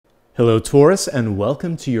Hello Taurus, and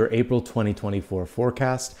welcome to your April 2024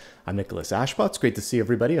 forecast. I'm Nicholas Ashbaugh. It's great to see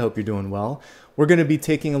everybody. I hope you're doing well. We're going to be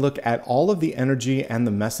taking a look at all of the energy and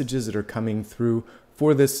the messages that are coming through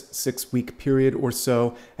for this 6-week period or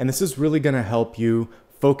so, and this is really going to help you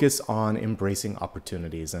focus on embracing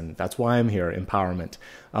opportunities, and that's why I'm here, empowerment.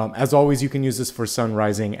 As always, you can use this for sun,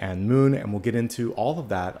 rising, and moon, and we'll get into all of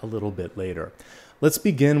that a little bit later. Let's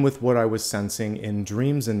begin with what I was sensing in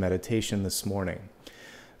dreams and meditation this morning.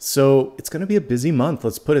 So it's going to be a busy month,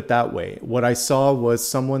 let's put it that way. What I saw was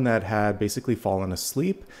someone that had basically fallen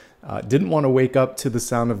asleep, didn't want to wake up to the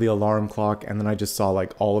sound of the alarm clock, and then I just saw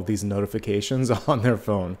like all of these notifications on their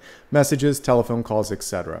phone, messages, telephone calls,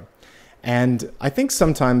 etc. And I think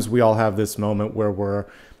sometimes we all have this moment where we're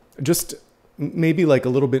just maybe like a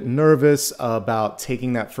little bit nervous about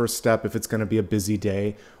taking that first step if it's going to be a busy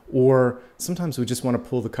day, or sometimes we just want to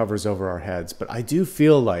pull the covers over our heads. But I do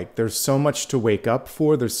feel like there's so much to wake up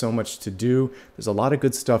for, there's so much to do, there's a lot of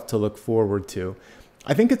good stuff to look forward to.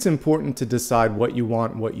 I think it's important to decide what you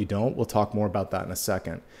want and what you don't. We'll talk more about that in a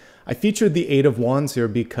second. I featured the Eight of Wands here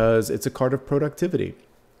because it's a card of productivity.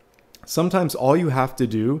 Sometimes all you have to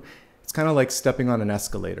do, it's kind of like stepping on an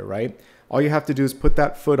escalator, right? All you have to do is put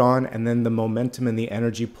that foot on, and then the momentum and the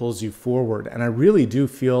energy pulls you forward. And I really do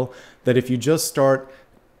feel that if you just start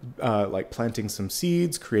like planting some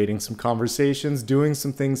seeds, creating some conversations, doing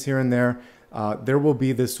some things here and there, there will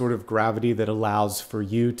be this sort of gravity that allows for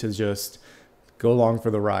you to just go along for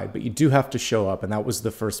the ride. But you do have to show up, and that was the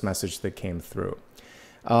first message that came through.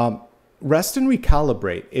 Rest and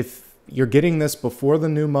recalibrate. If you're getting this before the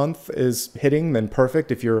new month is hitting, then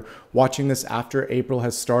perfect. If you're watching this after April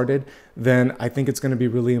has started, then I think it's going to be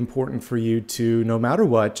really important for you to, no matter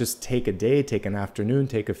what, just take a day, take an afternoon,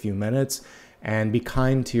 take a few minutes, and be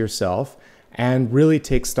kind to yourself and really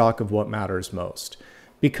take stock of what matters most.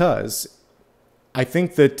 Because I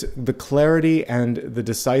think that the clarity and the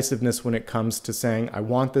decisiveness when it comes to saying, I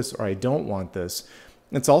want this or I don't want this,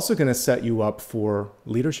 it's also going to set you up for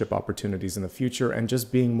leadership opportunities in the future and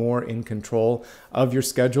just being more in control of your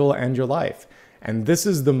schedule and your life. And this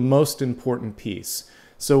is the most important piece.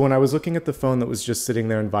 So when I was looking at the phone that was just sitting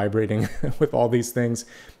there and vibrating with all these things,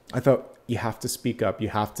 I thought, you have to speak up. You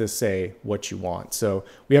have to say what you want. So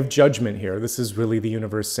we have judgment here. This is really the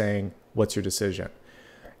universe saying, what's your decision?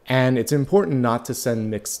 And it's important not to send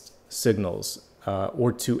mixed signals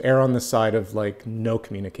or to err on the side of like no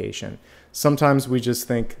communication. Sometimes we just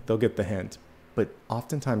think they'll get the hint, but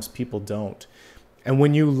oftentimes people don't. And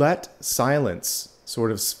when you let silence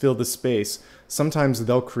sort of fill the space, sometimes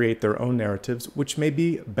they'll create their own narratives, which may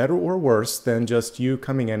be better or worse than just you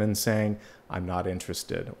coming in and saying, I'm not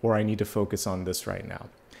interested, or I need to focus on this right now.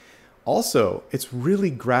 Also, it's really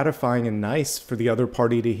gratifying and nice for the other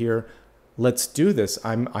party to hear, let's do this,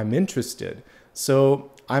 I'm interested.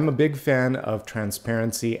 So I'm a big fan of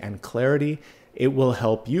transparency and clarity. It will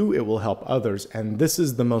help you, it will help others. And this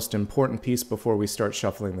is the most important piece before we start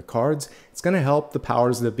shuffling the cards. It's going to help the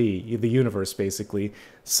powers that be, the universe basically,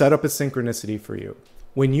 set up a synchronicity for you.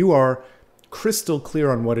 When you are crystal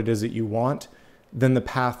clear on what it is that you want, then the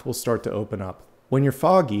path will start to open up. When you're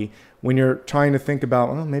foggy, when you're trying to think about,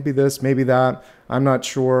 oh, maybe this, maybe that, I'm not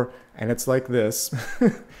sure, and it's like this,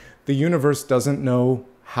 the universe doesn't know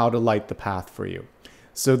how to light the path for you.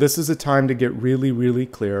 So this is a time to get really, really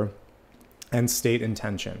clear and state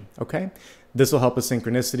intention, okay? This will help a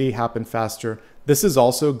synchronicity happen faster. This is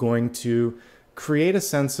also going to create a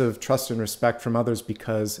sense of trust and respect from others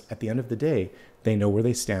because at the end of the day, they know where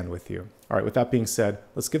they stand with you. All right, with that being said,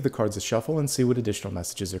 let's give the cards a shuffle and see what additional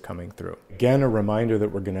messages are coming through. Again, a reminder that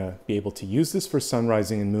we're gonna be able to use this for sun,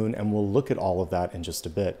 rising, and moon, and we'll look at all of that in just a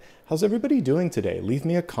bit. How's everybody doing today? Leave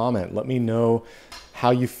me a comment. Let me know how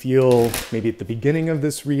you feel maybe at the beginning of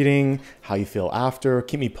this reading, how you feel after.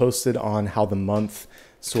 Keep me posted on how the month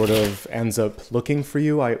sort of ends up looking for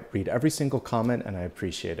you. I read every single comment and I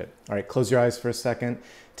appreciate it. All right, close your eyes for a second.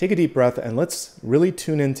 Take a deep breath and let's really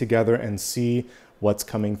tune in together and see what's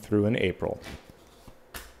coming through in April.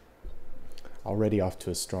 Already off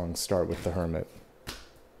to a strong start with the Hermit.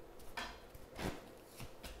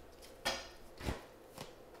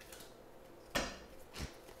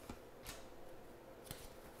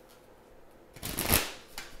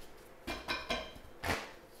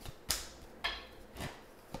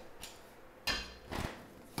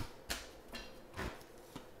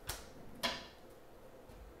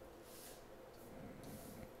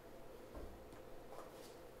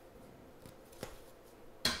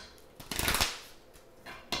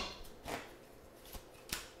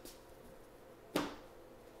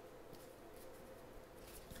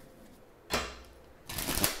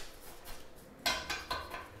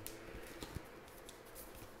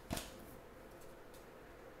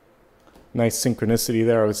 Nice synchronicity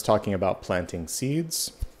there. I was talking about planting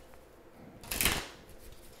seeds.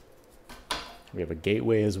 We have a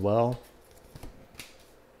gateway as well.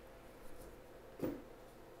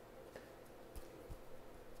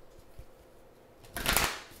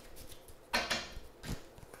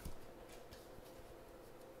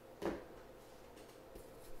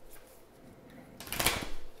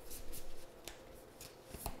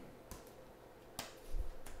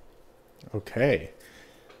 Okay,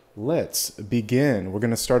 let's begin. We're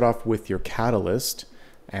going to start off with your catalyst,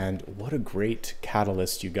 and what a great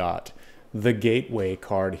catalyst you got. The gateway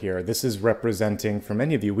card here. This is representing, for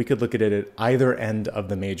many of you, we could look at it at either end of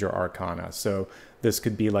the major arcana. So this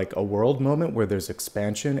could be like a world moment where there's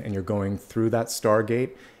expansion and you're going through that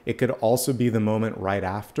stargate. It could also be the moment right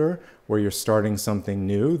after where you're starting something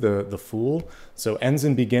new, the Fool. So ends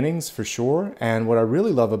and beginnings for sure. And what I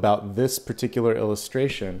really love about this particular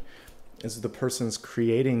illustration is the person's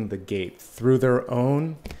creating the gate through their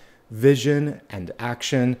own vision and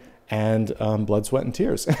action and blood, sweat, and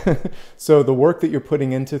tears. So the work that you're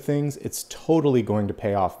putting into things, it's totally going to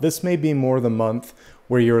pay off. This may be more the month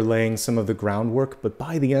where you're laying some of the groundwork, but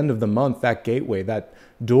by the end of the month, that gateway, that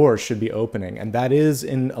door should be opening. And that is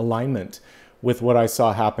in alignment with what I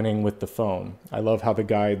saw happening with the phone. I love how the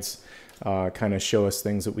guides kind of show us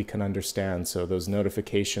things that we can understand. So those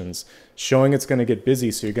notifications showing it's going to get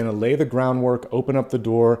busy. So you're going to lay the groundwork, open up the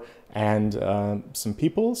door, and some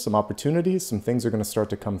people, some opportunities, some things are going to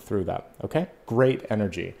start to come through that. Okay, great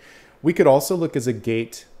energy. We could also look as a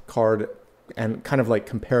gate card and kind of like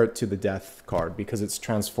compare it to the death card because it's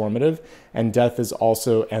transformative, and death is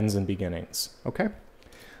also ends and beginnings. Okay,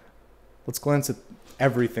 let's glance at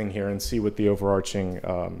everything here and see what the overarching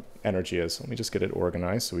energy is. Let me just get it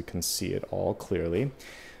organized so we can see it all clearly.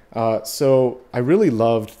 So I really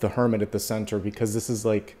loved the Hermit at the center because this is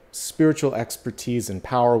like spiritual expertise and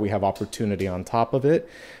power. We have opportunity on top of it.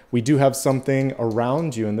 We do have something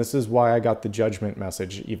around you, and this is why I got the Judgment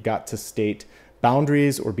message. You've got to state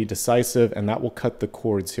boundaries or be decisive, and that will cut the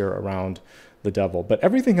cords here around the devil. But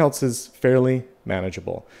everything else is fairly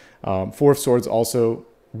manageable. Four of Swords also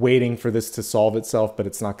waiting for this to solve itself, but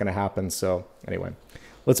it's not going to happen. So anyway,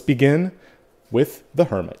 let's begin with the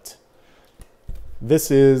Hermit.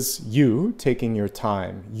 This is you taking your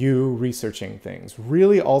time, you researching things,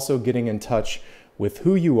 really also getting in touch with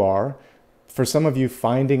who you are. For some of you,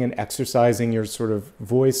 finding and exercising your sort of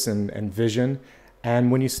voice and vision.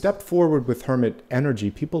 And when you step forward with Hermit energy,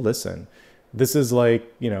 people listen. This is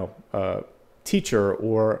like, you know, a teacher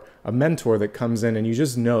or a mentor that comes in and you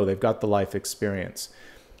just know they've got the life experience.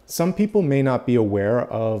 Some people may not be aware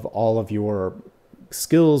of all of your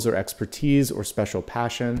skills or expertise or special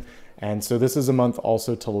passion. And so this is a month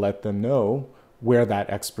also to let them know where that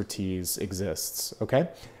expertise exists, okay?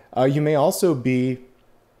 You may also be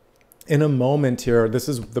in a moment here, this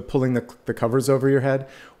is the pulling the covers over your head,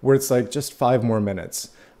 where it's like just 5 more minutes.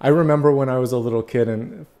 I remember when I was a little kid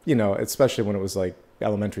and, you know, especially when it was like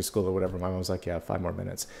elementary school or whatever, my mom was like, yeah, 5 more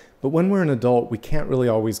minutes. But when we're an adult, we can't really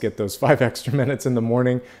always get those 5 extra minutes in the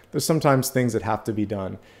morning. There's sometimes things that have to be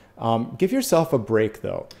done. Give yourself a break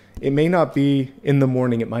though. It may not be in the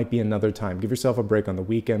morning, it might be another time. Give yourself a break on the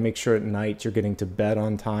weekend. Make sure at night you're getting to bed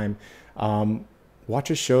on time.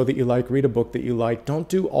 Watch a show that you like, read a book that you like. Don't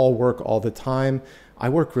do all work all the time. I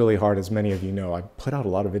work really hard, as many of you know. I put out a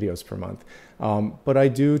lot of videos per month. But I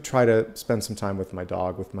do try to spend some time with my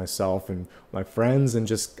dog, with myself and my friends, and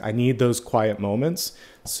just, I need those quiet moments.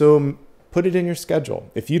 So put it in your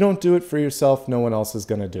schedule. If you don't do it for yourself, no one else is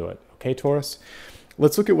going to do it. Okay, Taurus?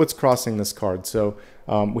 Let's look at what's crossing this card. So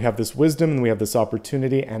we have this wisdom and we have this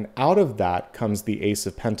opportunity, and out of that comes the Ace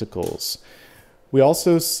of Pentacles. We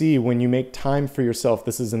also see when you make time for yourself,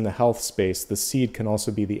 this is in the health space, the seed can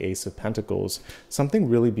also be the Ace of Pentacles. Something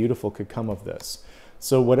really beautiful could come of this.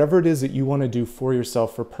 So whatever it is that you want to do for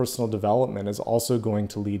yourself for personal development is also going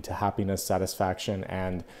to lead to happiness, satisfaction,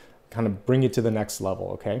 and kind of bring you to the next level,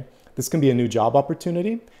 okay? This can be a new job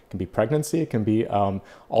opportunity, it can be pregnancy, it can be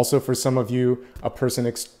also for some of you, a person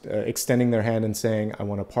extending their hand and saying, I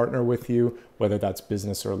want to partner with you, whether that's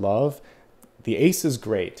business or love. The Ace is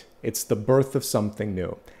great. It's the birth of something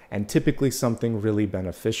new, and typically something really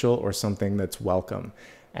beneficial or something that's welcome.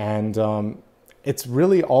 And it's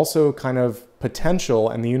really also kind of potential,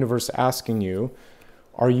 and the universe asking you,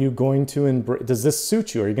 are you going to embrace, does this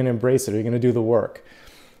suit you? Are you going to embrace it? Are you going to do the work?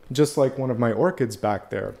 Just like one of my orchids back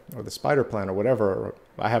there, or the spider plant or whatever, or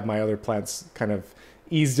I have my other plants kind of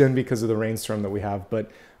eased in because of the rainstorm that we have.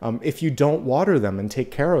 But if you don't water them and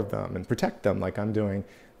take care of them and protect them like I'm doing,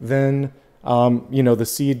 then you know, the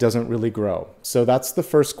seed doesn't really grow. So that's the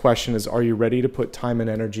first question is, are you ready to put time and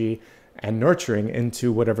energy and nurturing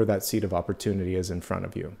into whatever that seed of opportunity is in front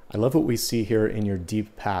of you. I love what we see here in your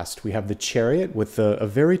deep past. We have the Chariot with a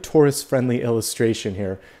very Taurus-friendly illustration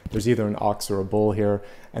here. There's either an ox or a bull here,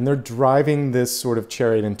 and they're driving this sort of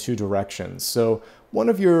chariot in two directions. So one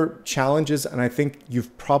of your challenges, and I think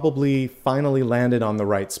you've probably finally landed on the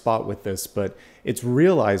right spot with this, but it's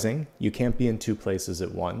realizing you can't be in two places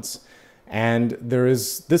at once. And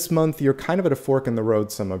this month, you're kind of at a fork in the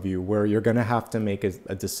road, some of you, where you're going to have to make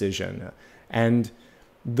a decision. And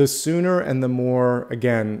the sooner and the more,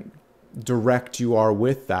 again, direct you are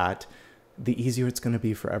with that, the easier it's going to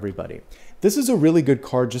be for everybody. This is a really good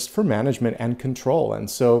card just for management and control. And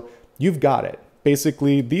so you've got it.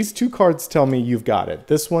 Basically, these two cards tell me you've got it.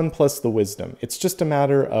 This one plus the wisdom. It's just a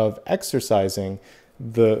matter of exercising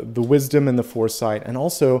the wisdom and the foresight, and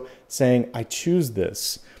also saying, I choose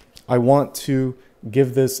this. I want to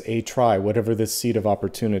give this a try, whatever this seed of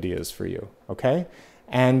opportunity is for you, okay?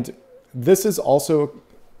 And this is also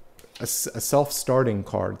a self-starting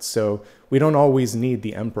card, so we don't always need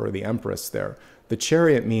the Emperor or the Empress there. The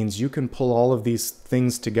Chariot means you can pull all of these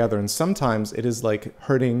things together, and sometimes it is like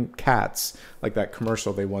herding cats, like that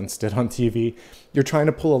commercial they once did on TV. You're trying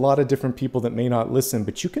to pull a lot of different people that may not listen,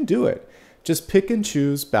 but you can do it. Just pick and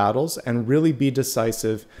choose battles and really be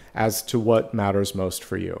decisive as to what matters most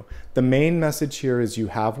for you. The main message here is you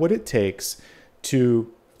have what it takes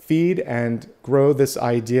to feed and grow this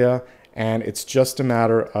idea, and it's just a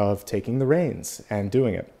matter of taking the reins and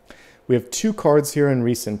doing it. We have two cards here in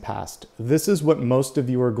recent past. This is what most of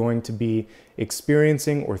you are going to be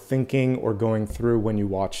experiencing or thinking or going through when you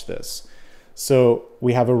watch this. So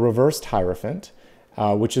we have a reversed Hierophant,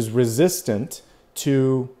 which is resistant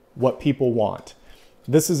to what people want.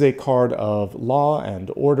 This is a card of law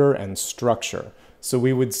and order and structure. So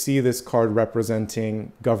we would see this card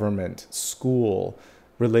representing government, school,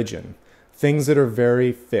 religion, things that are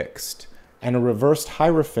very fixed. And a reversed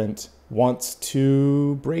Hierophant wants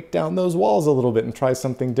to break down those walls a little bit and try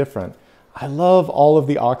something different. I love all of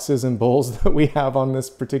the oxes and bulls that we have on this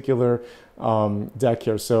particular deck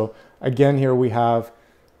here. So again, here we have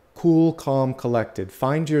cool, calm, collected.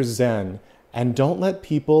 Find your zen. And don't let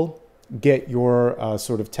people get your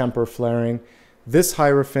sort of temper flaring. This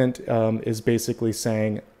Hierophant is basically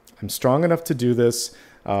saying, I'm strong enough to do this.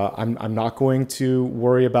 I'm not going to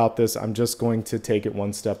worry about this. I'm just going to take it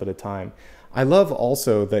one step at a time. I love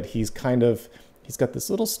also that he's got this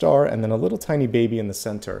little star and then a little tiny baby in the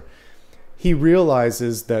center. He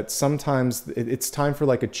realizes that sometimes it's time for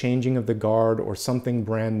like a changing of the guard or something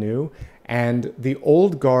brand new. And the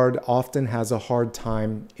old guard often has a hard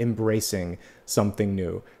time embracing something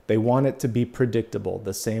new. They want it to be predictable,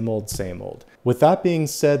 the same old, same old. With that being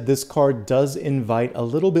said, this card does invite a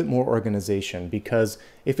little bit more organization, because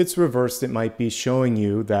if it's reversed, it might be showing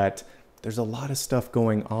you that there's a lot of stuff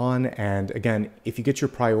going on. And again, if you get your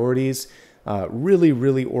priorities really,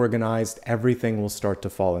 really organized, everything will start to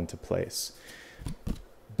fall into place.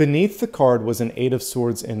 Beneath the card was an Eight of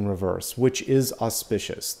Swords in reverse, which is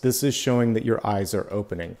auspicious. This is showing that your eyes are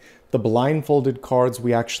opening. The blindfolded cards,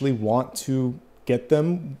 we actually want to get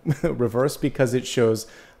them reversed because it shows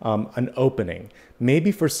an opening.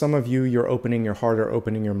 Maybe for some of you, you're opening your heart or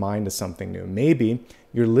opening your mind to something new. Maybe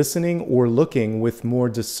you're listening or looking with more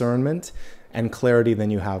discernment and clarity than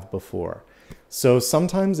you have before. So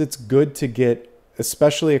sometimes it's good to get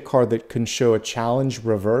especially a card that can show a challenge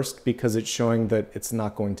reversed, because it's showing that it's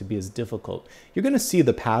not going to be as difficult. You're going to see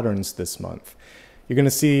the patterns this month. You're going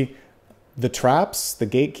to see the traps, the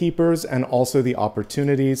gatekeepers, and also the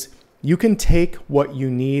opportunities. You can take what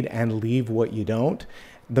you need and leave what you don't.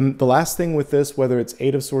 The last thing with this, whether it's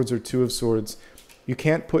Eight of Swords or Two of Swords, you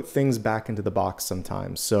can't put things back into the box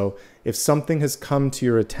sometimes. So if something has come to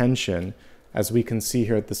your attention, as we can see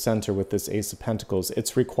here at the center with this Ace of Pentacles,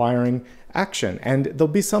 it's requiring action. And there'll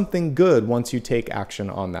be something good once you take action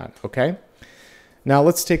on that, okay? Now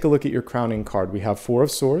let's take a look at your crowning card. We have Four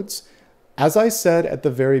of Swords. As I said at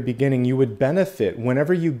the very beginning, you would benefit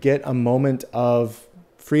whenever you get a moment of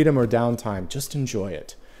freedom or downtime. Just enjoy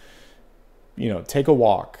it. You know, take a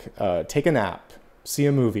walk, take a nap, see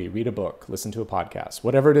a movie, read a book, listen to a podcast,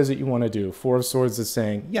 whatever it is that you want to do. Four of Swords is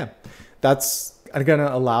saying, yeah, that's going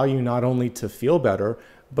to allow you not only to feel better,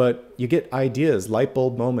 but you get ideas. Light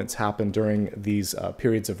bulb moments happen during these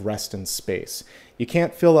periods of rest and space. You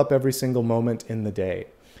can't fill up every single moment in the day.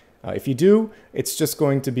 If you do, it's just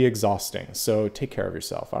going to be exhausting. So take care of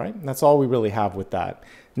yourself, all right? And that's all we really have with that.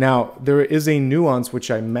 Now, there is a nuance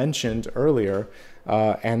which I mentioned earlier,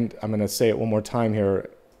 and I'm going to say it one more time here.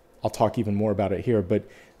 I'll talk even more about it here, but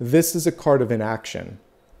this is a card of inaction.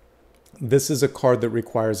 This is a card that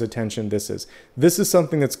requires attention. This is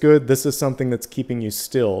something that's good. This is something that's keeping you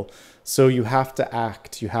still. So you have to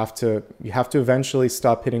act. You have to eventually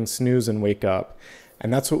stop hitting snooze and wake up.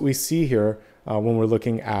 And that's what we see here when we're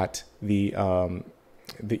looking at the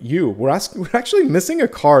you. We're actually missing a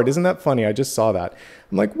card. Isn't that funny? I just saw that.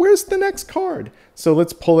 I'm like, where's the next card? So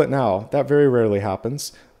let's pull it now. That very rarely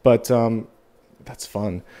happens, but that's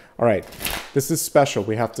fun. All right, this is special.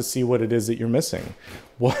 We have to see what it is that you're missing.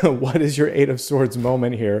 What is your Eight of Swords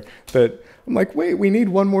moment here that I'm like, wait, we need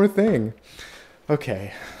one more thing.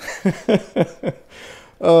 Okay.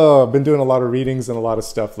 Oh, I've been doing a lot of readings and a lot of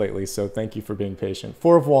stuff lately, so thank you for being patient.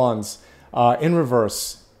 Four of Wands in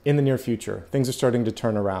reverse in the near future. Things are starting to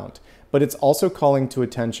turn around, but it's also calling to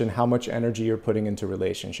attention how much energy you're putting into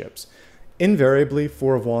relationships. Invariably,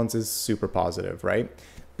 Four of Wands is super positive, right?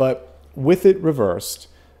 But with it reversed,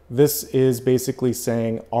 this is basically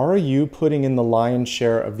saying, are you putting in the lion's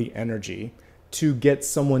share of the energy to get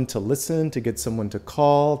someone to listen, to get someone to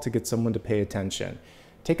call, to get someone to pay attention?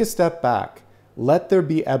 Take a step back. Let there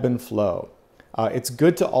be ebb and flow. It's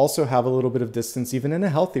good to also have a little bit of distance, even in a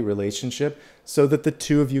healthy relationship, so that the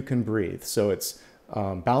two of you can breathe. So it's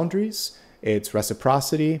boundaries, it's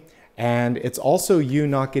reciprocity, and it's also you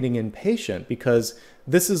not getting impatient, because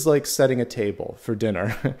this is like setting a table for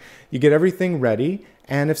dinner. You get everything ready,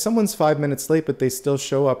 and if someone's 5 minutes late but they still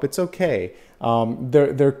show up, it's okay.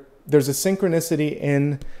 There's a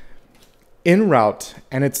synchronicity in route,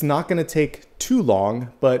 and it's not going to take too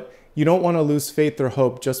long, but you don't want to lose faith or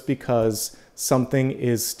hope just because something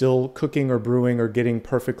is still cooking or brewing or getting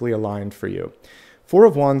perfectly aligned for you. Four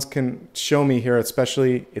of Wands can show me here,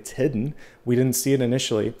 especially it's hidden. We didn't see it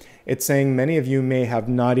initially. It's saying many of you may have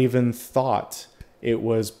not even thought it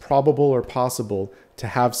was probable or possible to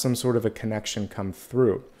have some sort of a connection come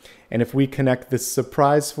through. And if we connect this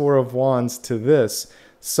surprise Four of Wands to this,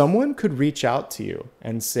 someone could reach out to you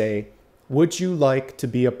and say, would you like to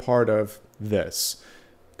be a part of this?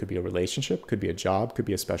 Could be a relationship, could be a job, could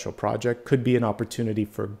be a special project, could be an opportunity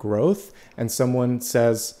for growth. And someone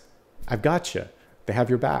says, I've got you. They have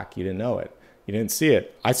your back. You didn't know it. You didn't see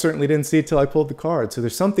it. I certainly didn't see it till I pulled the card. So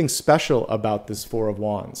there's something special about this Four of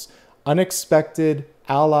Wands. Unexpected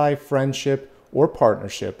ally, friendship, or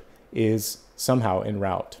partnership is somehow en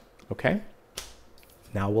route. Okay?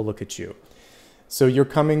 Now we'll look at you. So you're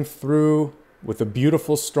coming through with a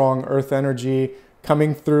beautiful, strong earth energy,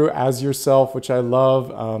 coming through as yourself, which I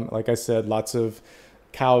love. Like I said, lots of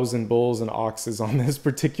cows and bulls and oxes on this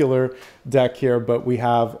particular deck here, but we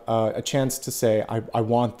have a chance to say, I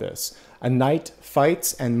want this. A knight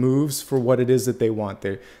fights and moves for what it is that they want.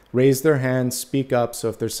 They raise their hand, speak up. So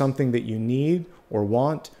if there's something that you need or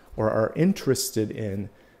want or are interested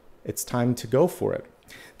in, it's time to go for it.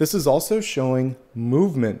 This is also showing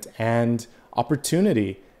movement and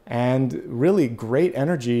opportunity and really great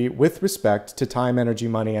energy with respect to time, energy,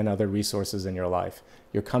 money, and other resources in your life.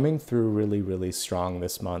 You're coming through really, really strong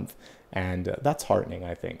this month, and that's heartening,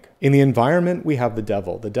 I think. In the environment, we have the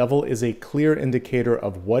devil. The devil is a clear indicator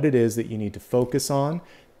of what it is that you need to focus on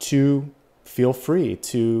to feel free,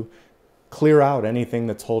 to clear out anything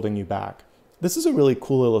that's holding you back. This is a really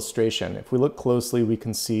cool illustration. If we look closely, we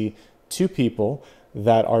can see two people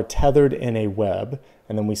that are tethered in a web,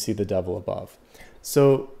 and then we see the devil above.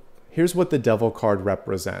 So here's what the devil card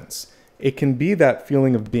represents. It can be that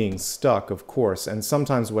feeling of being stuck, of course, and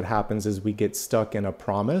sometimes what happens is we get stuck in a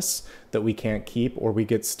promise that we can't keep, or we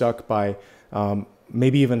get stuck by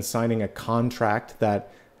maybe even signing a contract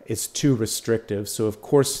that is too restrictive. So of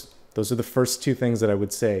course, those are the first two things that I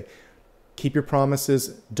would say. Keep your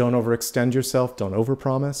promises, don't overextend yourself, don't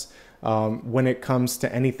overpromise. When it comes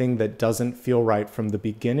to anything that doesn't feel right from the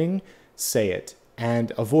beginning, say it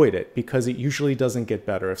and avoid it, because it usually doesn't get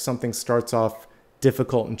better. If something starts off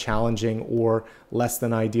difficult and challenging or less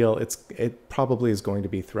than ideal, it probably is going to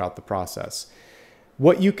be throughout the process.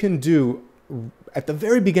 What you can do at the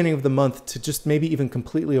very beginning of the month to just maybe even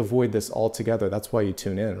completely avoid this altogether, that's why you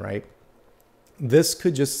tune in, right? This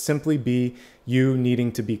could just simply be you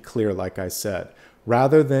needing to be clear, like I said.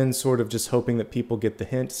 Rather than sort of just hoping that people get the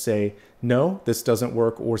hint, say, no, this doesn't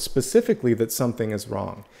work, or specifically that something is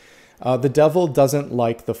wrong. The devil doesn't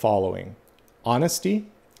like the following: honesty,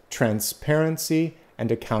 transparency,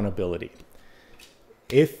 and accountability.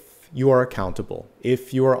 If you are accountable,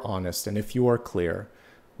 if you are honest, and if you are clear,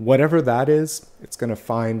 whatever that is, it's going to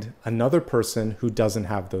find another person who doesn't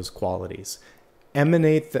have those qualities. Embody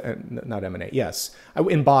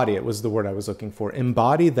it was the word I was looking for.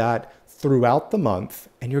 Embody that throughout the month,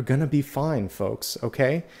 and you're going to be fine, folks,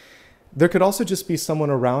 okay? There could also just be someone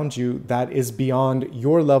around you that is beyond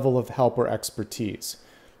your level of help or expertise.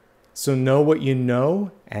 So know what you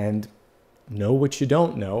know and know what you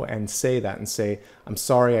don't know and say that and say, I'm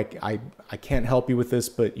sorry, I can't help you with this,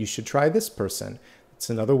 but you should try this person. It's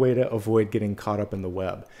another way to avoid getting caught up in the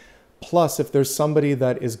web. Plus, if there's somebody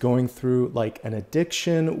that is going through like an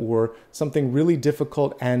addiction or something really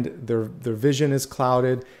difficult and their vision is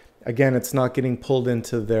clouded, again, it's not getting pulled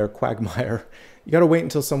into their quagmire. You got to wait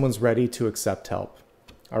until someone's ready to accept help.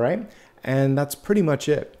 All right? And that's pretty much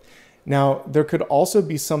it. Now, there could also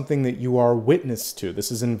be something that you are witness to.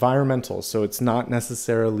 This is environmental, so it's not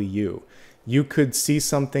necessarily you. You could see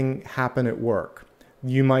something happen at work.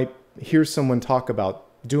 You might hear someone talk about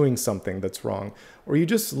doing something that's wrong, or you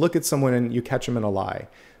just look at someone and you catch them in a lie.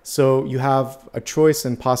 So you have a choice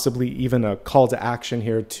and possibly even a call to action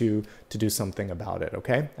here to do something about it,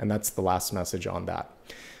 okay? And that's the last message on that.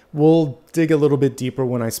 We'll dig a little bit deeper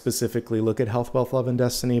when I specifically look at health, wealth, love, and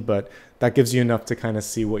destiny, but that gives you enough to kind of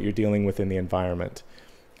see what you're dealing with in the environment.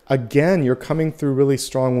 Again, you're coming through really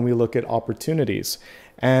strong when we look at opportunities.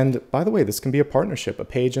 And by the way, this can be a partnership, a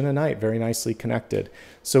page and a knight, very nicely connected.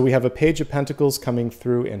 So we have a page of pentacles coming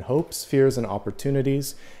through in hopes, fears, and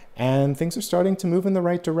opportunities. And things are starting to move in the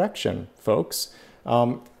right direction, folks.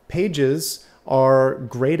 Pages are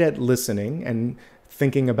great at listening and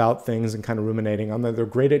thinking about things and kind of ruminating on them. They're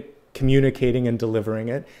great at communicating and delivering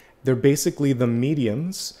it. They're basically the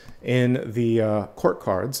mediums in the court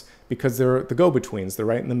cards because they're the go-betweens. They're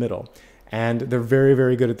right in the middle. And they're very,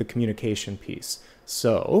 very good at the communication piece.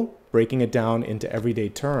 So breaking it down into everyday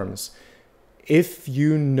terms, if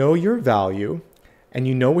you know your value and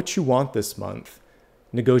you know what you want this month,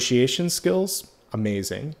 negotiation skills,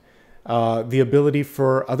 amazing. The ability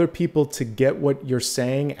for other people to get what you're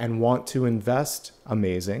saying and want to invest,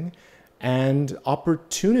 amazing. And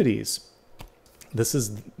opportunities. This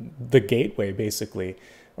is the gateway, basically,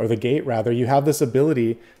 or the gate, rather. You have this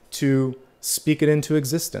ability to speak it into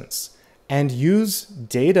existence and use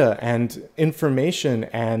data and information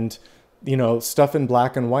and, you know, stuff in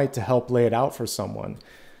black and white to help lay it out for someone.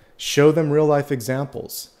 Show them real life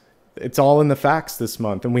examples. It's all in the facts this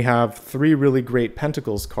month. And we have 3 really great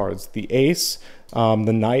Pentacles cards, the Ace, the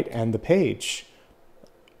Knight, and the Page.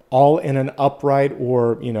 All in an upright,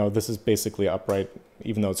 or, you know, this is basically upright,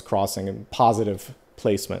 even though it's crossing, and positive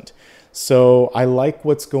placement. So I like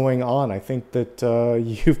what's going on. I think that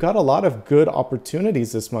you've got a lot of good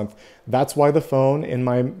opportunities this month. That's why the phone in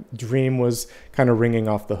my dream was kind of ringing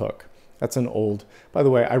off the hook. That's an old, by the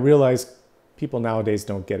way, I realize people nowadays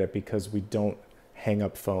don't get it because we don't hang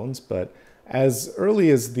up phones, but as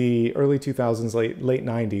early as the early 2000s, late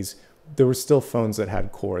 90s, there were still phones that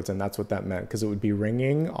had cords, and that's what that meant, because it would be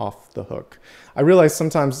ringing off the hook. I realize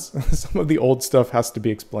sometimes some of the old stuff has to be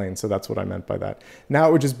explained, so that's what I meant by that. Now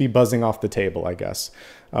it would just be buzzing off the table, I guess,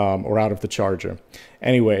 or out of the charger.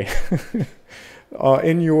 Anyway,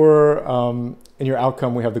 in your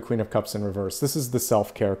outcome, we have the Queen of Cups in reverse. This is the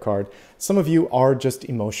self-care card. Some of you are just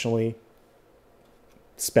emotionally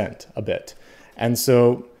spent a bit. And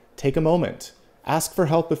so take a moment, ask for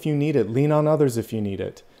help if you need it, lean on others if you need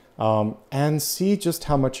it, and see just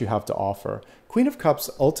how much you have to offer. Queen of Cups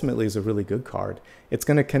ultimately is a really good card. It's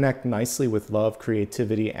going to connect nicely with love,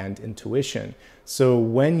 creativity, and intuition. So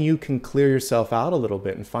when you can clear yourself out a little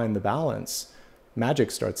bit and find the balance, magic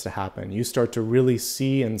starts to happen. You start to really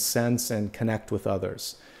see and sense and connect with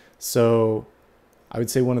others. So I would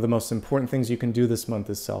say one of the most important things you can do this month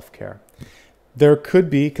is self-care. There could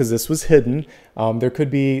be, because this was hidden, there could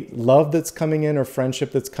be love that's coming in or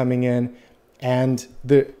friendship that's coming in. And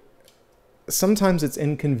sometimes it's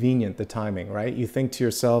inconvenient, the timing, right? You think to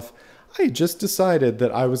yourself, I just decided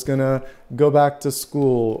that I was going to go back to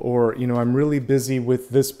school, or, you know, I'm really busy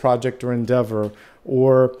with this project or endeavor,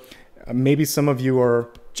 or maybe some of you are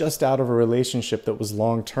just out of a relationship that was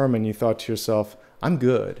long-term and you thought to yourself, I'm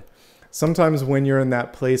good. Sometimes when you're in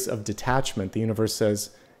that place of detachment, the universe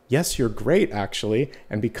says, yes, you're great, actually,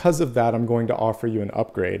 and because of that, I'm going to offer you an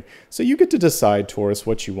upgrade. So you get to decide, Taurus,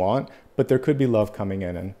 what you want, but there could be love coming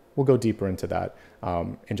in, and we'll go deeper into that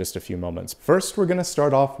in just a few moments. First, we're going to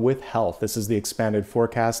start off with health. This is the expanded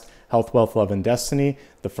forecast, health, wealth, love, and destiny,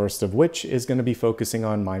 the first of which is going to be focusing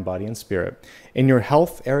on mind, body, and spirit. In your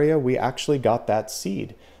health area, we actually got that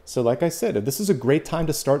seed. So like I said, this is a great time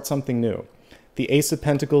to start something new. The Ace of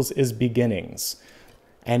Pentacles is beginnings.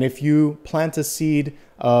 And if you plant a seed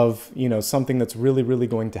of, you know, something that's really, really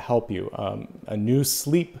going to help you, a new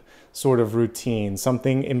sleep sort of routine,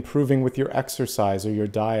 something improving with your exercise or your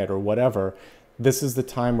diet or whatever, this is the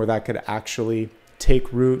time where that could actually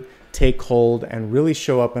take root, take hold, and really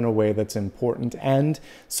show up in a way that's important and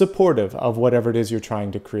supportive of whatever it is you're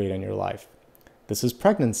trying to create in your life. This is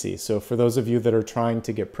pregnancy. So for those of you that are trying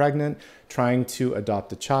to get pregnant, trying to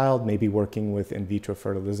adopt a child, maybe working with in vitro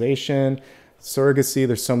fertilization, surrogacy,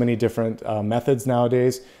 there's so many different methods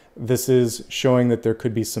nowadays. This is showing that there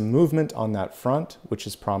could be some movement on that front, which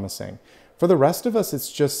is promising. For the rest of us,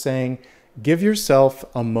 it's just saying, give yourself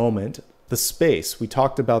a moment, the space. We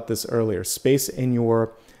talked about this earlier, space in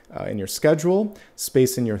your schedule,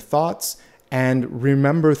 space in your thoughts, and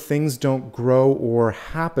remember things don't grow or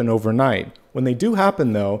happen overnight. When they do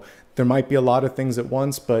happen though, there might be a lot of things at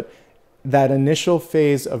once, but that initial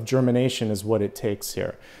phase of germination is what it takes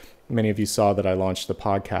here. Many of you saw that I launched the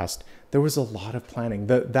podcast. There was a lot of planning.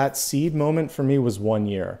 That seed moment for me was 1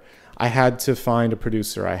 year. I had to find a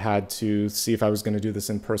producer. I had to see if I was going to do this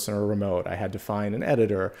in person or remote. I had to find an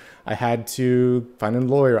editor. I had to find a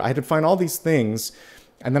lawyer. I had to find all these things.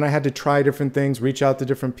 And then I had to try different things, reach out to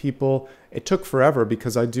different people. It took forever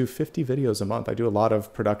because I do 50 videos a month. I do a lot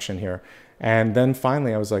of production here. And then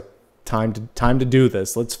finally I was like, time to do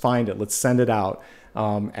this. Let's find it. Let's send it out.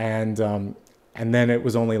 And then it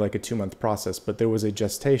was only like a 2-month process, but there was a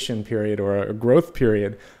gestation period or a growth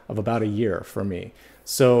period of about a year for me.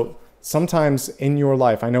 So sometimes in your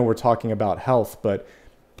life, I know we're talking about health, but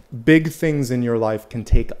big things in your life can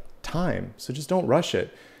take time. So just don't rush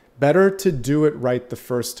it. Better to do it right the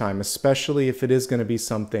first time, especially if it is going to be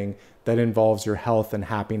something that involves your health and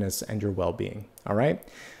happiness and your well-being. All right.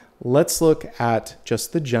 Let's look at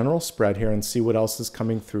just the general spread here and see what else is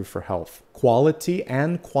coming through for health. Quality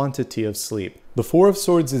and quantity of sleep. The Four of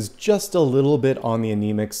Swords is just a little bit on the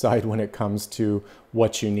anemic side when it comes to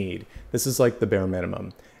what you need. This is like the bare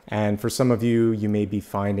minimum. And for some of you, you may be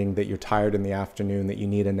finding that you're tired in the afternoon, that you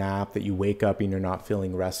need a nap, that you wake up and you're not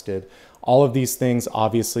feeling rested. All of these things,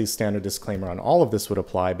 obviously, standard disclaimer on all of this would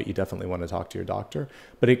apply, but you definitely want to talk to your doctor.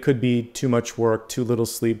 But it could be too much work, too little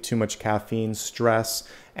sleep, too much caffeine, stress,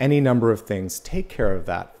 any number of things. Take care of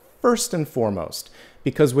that first and foremost,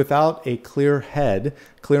 because without a clear head,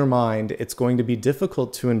 clear mind, it's going to be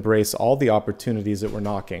difficult to embrace all the opportunities that we're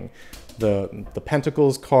knocking. The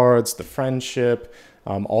Pentacles cards, the friendship,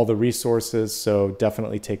 all the resources, so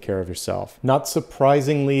definitely take care of yourself. Not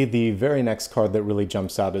surprisingly, the very next card that really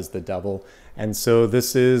jumps out is the Devil. And so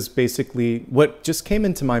this is basically what just came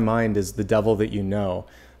into my mind is the devil that you know.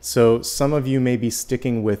 So some of you may be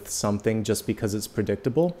sticking with something just because it's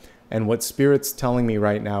predictable. And what Spirit's telling me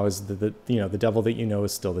right now is that the devil that you know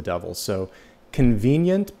is still the devil. So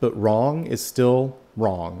convenient but wrong is still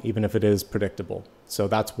wrong, even if it is predictable. So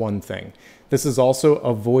that's one thing. This is also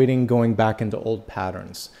avoiding going back into old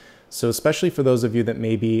patterns. So especially for those of you that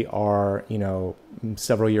maybe are,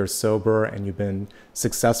 several years sober and you've been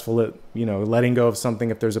successful at, letting go of something.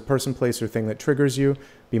 If there's a person, place, or thing that triggers you,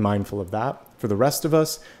 be mindful of that. For the rest of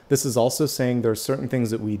us, this is also saying there are certain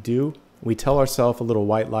things that we do. We tell ourselves a little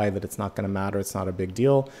white lie that it's not going to matter. It's not a big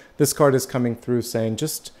deal. This card is coming through saying,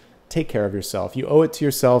 just take care of yourself. You owe it to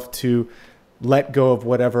yourself to let go of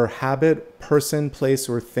whatever habit, person, place,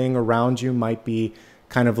 or thing around you might be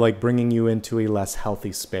kind of like bringing you into a less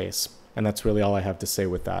healthy space. And that's really all I have to say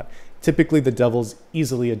with that. Typically, the devil's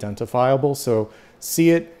easily identifiable, so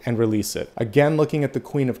see it and release it. Again, looking at the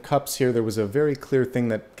Queen of Cups here, there was a very clear thing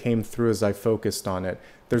that came through as I focused on it.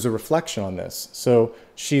 There's a reflection on this. So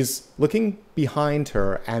she's looking behind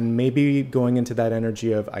her and maybe going into that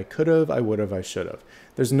energy of I could have, I would have, I should have.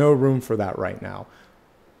 There's no room for that right now.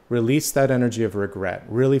 Release that energy of regret.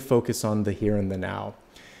 Really focus on the here and the now.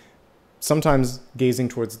 Sometimes gazing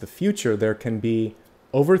towards the future, there can be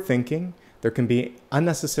overthinking. There can be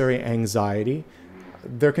unnecessary anxiety.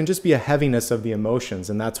 There can just be a heaviness of the emotions.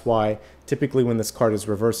 And that's why typically when this card is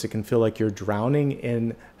reversed, it can feel like you're drowning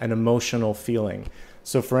in an emotional feeling.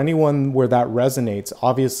 So for anyone where that resonates,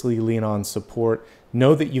 obviously lean on support.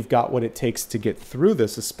 Know that you've got what it takes to get through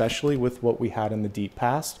this, especially with what we had in the deep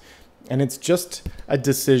past. And it's just a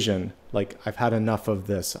decision, like I've had enough of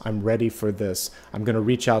this. I'm ready for this. I'm going to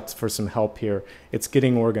reach out for some help here. It's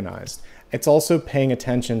getting organized. It's also paying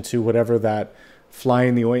attention to whatever that fly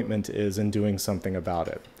in the ointment is and doing something about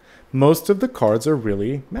it. Most of the cards are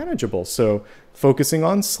really manageable. So focusing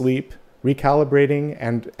on sleep, recalibrating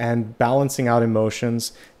and balancing out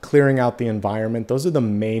emotions, clearing out the environment. Those are the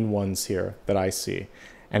main ones here that I see.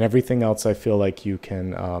 And everything else I feel like you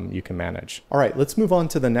can manage. All right, let's move on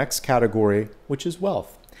to the next category, which is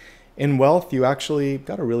wealth. In wealth, you actually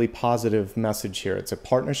got a really positive message here. It's a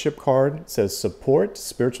partnership card. It says support,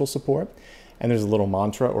 spiritual support. And there's a little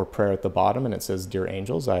mantra or prayer at the bottom. And it says, Dear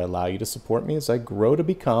angels, I allow you to support me as I grow to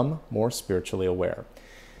become more spiritually aware.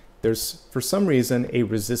 There's, for some reason, a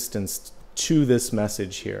resistance to this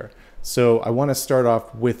message here. So I want to start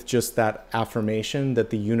off with just that affirmation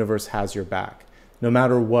that the universe has your back. no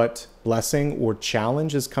matter what blessing or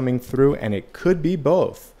challenge is coming through, and it could be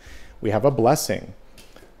both. We have a blessing,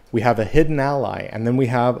 we have a hidden ally, and then we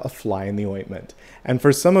have a fly in the ointment. And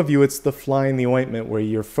for some of you, it's the fly in the ointment where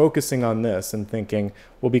you're focusing on this and thinking,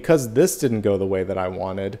 well, because this didn't go the way that I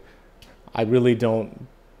wanted, I really don't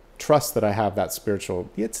trust that I have that spiritual.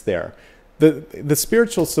 It's there. The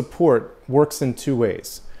spiritual support works in two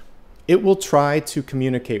ways. It will try to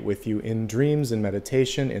communicate with you in dreams, in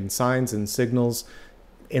meditation, in signs and signals,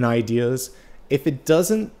 in ideas. If it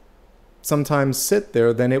doesn't sometimes sit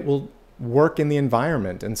there, then it will work in the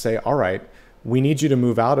environment and say, all right, we need you to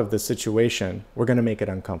move out of this situation. We're going to make it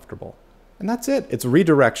uncomfortable. And that's it. It's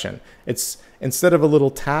redirection. It's instead of a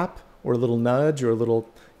little tap or a little nudge or a little,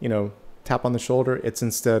 tap on the shoulder, it's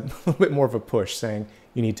instead a little bit more of a push saying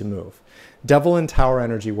you need to move. Devil and tower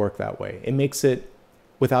energy work that way. It makes it,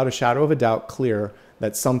 without a shadow of a doubt, clear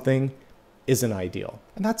that something isn't ideal.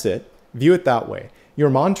 And that's it. View it that way.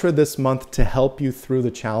 Your mantra this month to help you through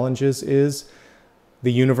the challenges is,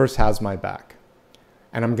 the universe has my back,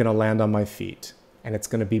 and I'm going to land on my feet, and it's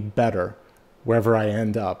going to be better wherever I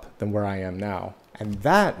end up than where I am now. And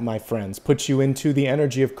that, my friends, puts you into the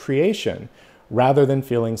energy of creation rather than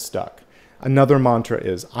feeling stuck. Another mantra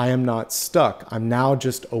is, I am not stuck. I'm now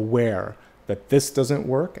just aware that this doesn't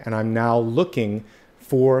work, and I'm now looking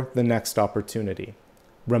for the next opportunity.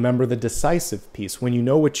 Remember the decisive piece. When you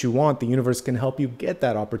know what you want, the universe can help you get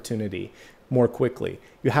that opportunity more quickly.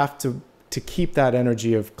 You have to keep that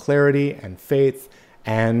energy of clarity and faith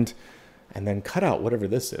and then cut out whatever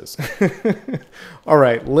this is. All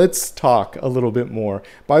right, let's talk a little bit more.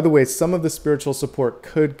 By the way, some of the spiritual support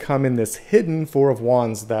could come in this hidden Four of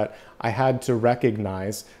Wands that I had to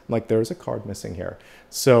recognize, like there's a card missing here.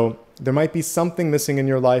 So there might be something missing in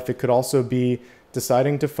your life. It could also be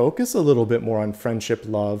deciding to focus a little bit more on friendship,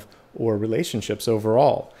 love, or relationships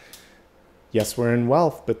overall. Yes, we're in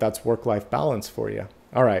wealth, but that's work-life balance for you.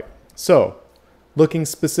 All right, so looking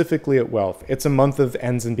specifically at wealth, it's a month of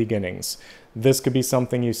ends and beginnings. This could be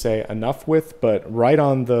something you say enough with, but right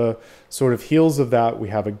on the sort of heels of that, we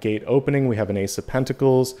have a gate opening, we have an Ace of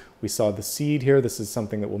Pentacles, we saw the seed here. This is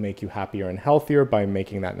something that will make you happier and healthier by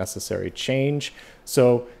making that necessary change.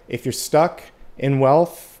 So if you're stuck in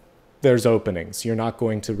wealth, there's openings. You're not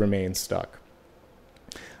going to remain stuck.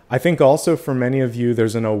 I think also for many of you,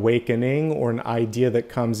 there's an awakening or an idea that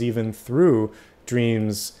comes even through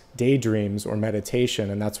dreams, daydreams, or meditation,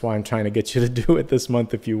 and that's why I'm trying to get you to do it this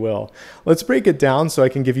month, if you will. Let's break it down so I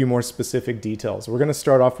can give you more specific details. We're going to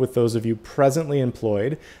start off with those of you presently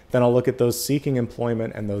employed, then I'll look at those seeking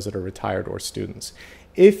employment and those that are retired or students.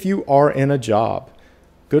 If you are in a job,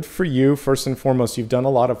 good for you. First and foremost, you've done a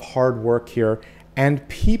lot of hard work here, and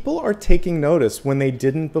people are taking notice when they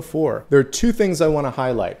didn't before. There are two things I want to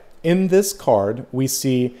highlight. In this card, we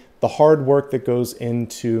see the hard work that goes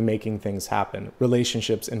into making things happen,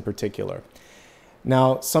 relationships in particular.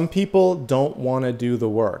 Now, some people don't want to do the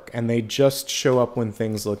work and they just show up when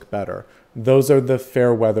things look better. Those are the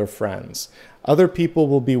fair weather friends. Other people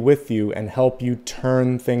will be with you and help you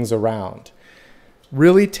turn things around.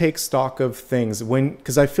 Really take stock of things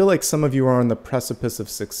because I feel like some of you are on the precipice of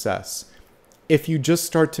success. If you just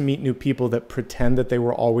start to meet new people that pretend that they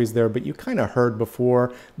were always there, but you kind of heard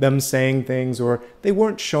before them saying things, or they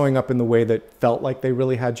weren't showing up in the way that felt like they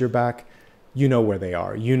really had your back, you know where they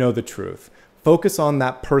are. You know the truth. Focus on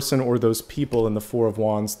that person or those people in the Four of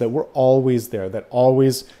Wands that were always there, that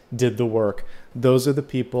always did the work. Those are the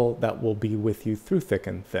people that will be with you through thick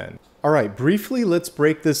and thin. All right, briefly, let's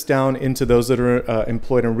break this down into those that are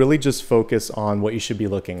employed and really just focus on what you should be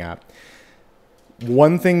looking at.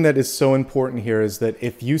 One thing that is so important here is that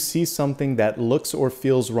if you see something that looks or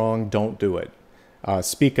feels wrong, don't do it.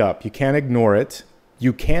 Speak up. You can't ignore it.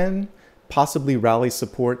 You can possibly rally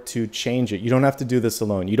support to change it. You don't have to do this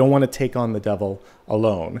alone. You don't want to take on the devil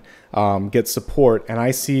alone. Get support. And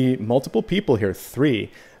I see multiple people here,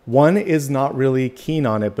 3. One is not really keen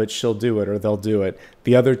on it, but she'll do it or they'll do it.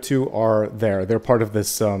 The other 2 are there. They're part of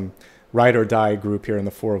this ride or die group here in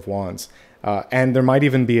the Four of Wands. And there might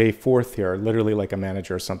even be a 4th here, literally like a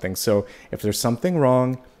manager or something. So if there's something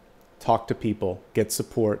wrong, talk to people, get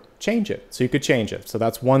support, change it. So you could change it. So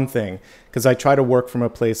that's one thing, because I try to work from a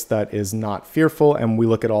place that is not fearful, and we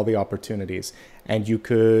look at all the opportunities, and you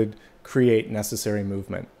could create necessary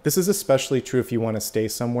movement. This is especially true if you want to stay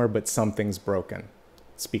somewhere, but something's broken.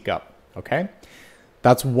 Speak up, okay?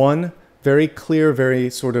 That's one very clear, very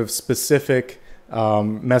sort of specific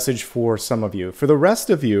message for some of you. For the rest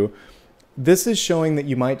of you, this is showing that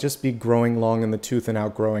you might just be growing long in the tooth and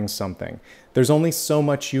outgrowing something. There's only so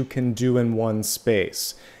much you can do in one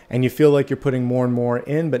space, and you feel like you're putting more and more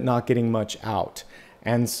in but not getting much out.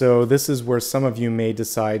 And so this is where some of you may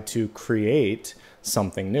decide to create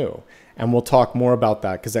something new. And we'll talk more about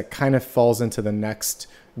that because that kind of falls into the next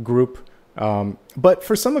group. But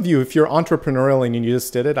for some of you, if you're entrepreneurial and you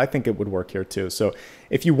just did it, I think it would work here too. So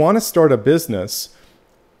if you want to start a business,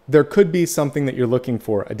 there could be something that you're looking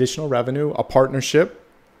for: additional revenue, a partnership,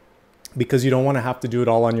 because you don't want to have to do it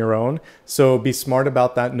all on your own. So be smart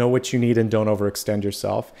about that, know what you need, and don't overextend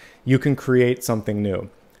yourself. You can create something new.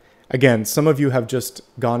 Again, some of you have just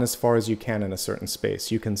gone as far as you can in a certain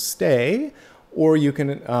space. You can stay, or you can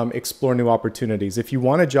explore new opportunities. If you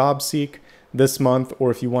want to job seek this month,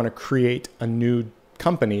 or if you want to create a new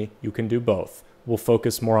company, you can do both. We'll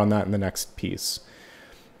focus more on that in the next piece.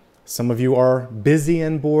 Some of you are busy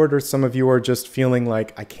and bored, or some of you are just feeling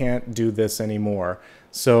like, I can't do this anymore.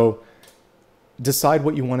 So decide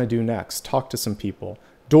what you want to do next. Talk to some people.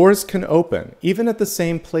 Doors can open, even at the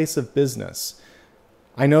same place of business.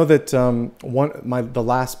 I know that the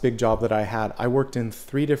last big job that I had, I worked in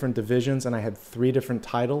 3 different divisions and I had 3 different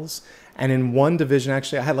titles. And in one division,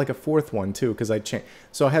 actually, I had like a 4th one too, because I changed.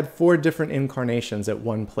 So I had 4 different incarnations at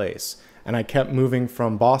one place. And I kept moving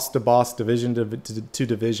from boss to boss, division to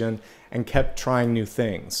division, and kept trying new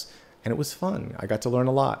things. And it was fun. I got to learn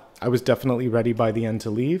a lot. I was definitely ready by the end to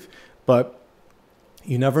leave, but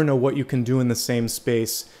you never know what you can do in the same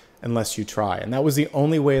space unless you try. And that was the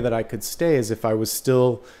only way that I could stay, is if I was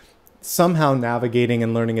still somehow navigating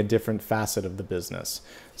and learning a different facet of the business.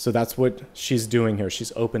 So that's what she's doing here.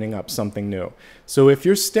 She's opening up something new. So if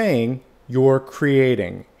you're staying, you're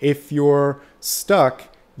creating. If you're stuck,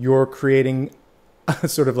 you're creating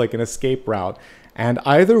sort of like an escape route. And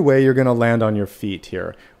either way, you're going to land on your feet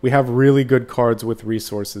here. We have really good cards with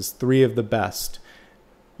resources, 3 of the best.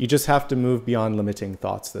 You just have to move beyond limiting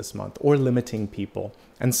thoughts this month, or limiting people.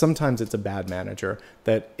 And sometimes it's a bad manager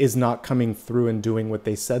that is not coming through and doing what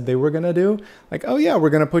they said they were going to do. Like, oh yeah, we're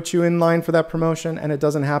going to put you in line for that promotion, and it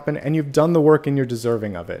doesn't happen, and you've done the work and you're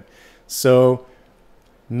deserving of it. So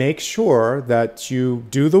make sure that you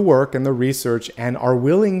do the work and the research and are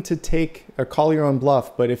willing to take or call your own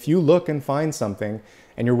bluff. But if you look and find something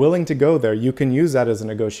and you're willing to go there, you can use that as a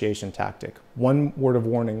negotiation tactic. One word of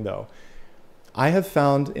warning though. I have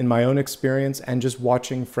found in my own experience and just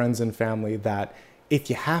watching friends and family that if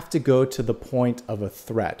you have to go to the point of a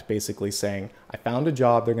threat, basically saying, I found a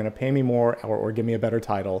job, they're going to pay me more or give me a better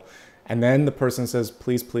title, and then the person says,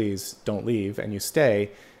 please, please don't leave, and you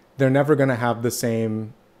stay, they're never going to have the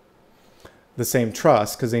same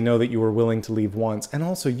trust, because they know that you were willing to leave once. And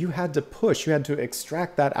also you had to push, you had to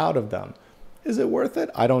extract that out of them. Is it worth it?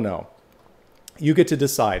 I don't know. You get to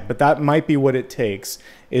decide, but that might be what it takes,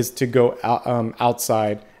 is to go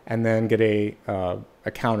outside and then get a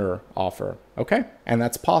counter offer. Okay. And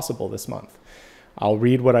that's possible this month. I'll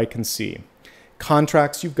read what I can see.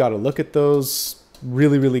 Contracts, you've got to look at those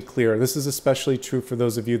really, really clear. This is especially true for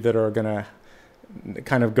those of you that are going to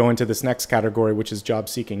kind of go into this next category, which is job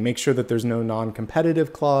seeking. Make sure that there's no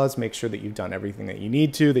non-competitive clause. Make sure that you've done everything that you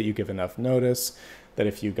need to, that you give enough notice, that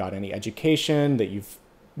if you got any education, that you've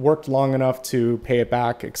worked long enough to pay it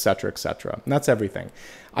back, etc., etc. And that's everything.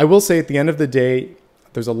 I will say at the end of the day,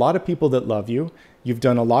 there's a lot of people that love you. You've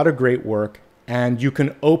done a lot of great work, and you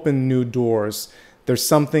can open new doors. There's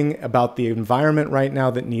something about the environment right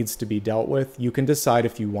now that needs to be dealt with. You can decide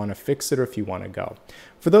if you want to fix it or if you want to go.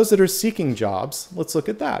 For those that are seeking jobs, let's look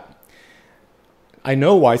at that. I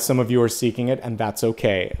know why some of you are seeking it, and that's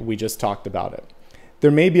okay. We just talked about it.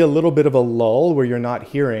 There may be a little bit of a lull where you're not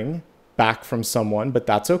hearing back from someone, but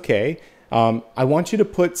that's okay. I want you to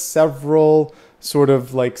put several sort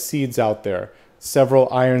of like seeds out there, several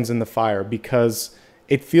irons in the fire, because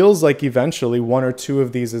it feels like eventually 1 or 2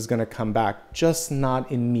 of these is going to come back, just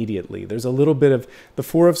not immediately. There's a little bit of, the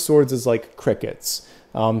 4 of Swords is like crickets.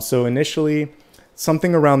 So initially,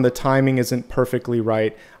 something around the timing isn't perfectly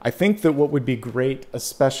right. I think that what would be great,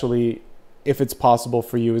 especially if it's possible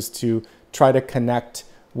for you, is to try to connect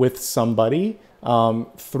with somebody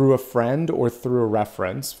through a friend or through a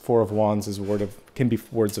reference. 4 of Wands is word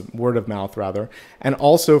of mouth rather. And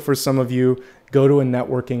also for some of you, go to a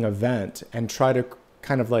networking event and try to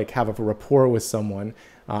kind of like have a rapport with someone.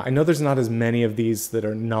 I know there's not as many of these that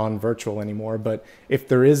are non-virtual anymore, but if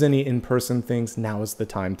there is any in-person things, now is the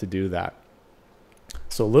time to do that.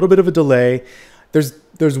 So a little bit of a delay.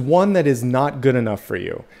 There's one that is not good enough for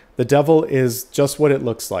you. The Devil is just what it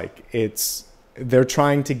looks like. They're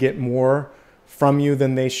trying to get more from you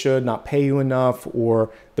than they should, not pay you enough, or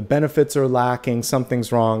the benefits are lacking,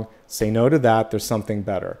 something's wrong. Say no to that. There's something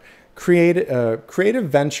better. Creative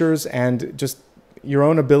ventures and just your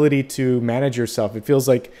own ability to manage yourself. It feels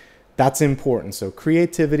like that's important. So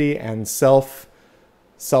creativity and self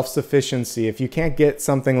self-sufficiency. If you can't get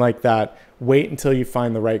something like that, wait until you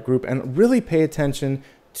find the right group and really pay attention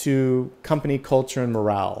to company culture and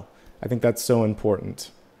morale. I think that's so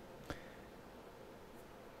important.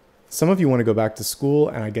 Some of you want to go back to school,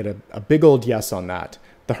 and I get a big old yes on that.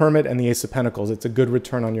 The Hermit and the Ace of Pentacles, it's a good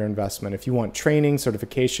return on your investment. If you want training,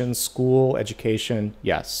 certification, school, education,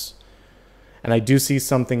 yes. And I do see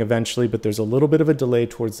something eventually, but there's a little bit of a delay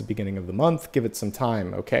towards the beginning of the month. Give it some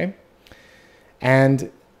time, okay?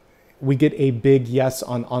 And we get a big yes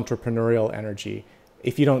on entrepreneurial energy.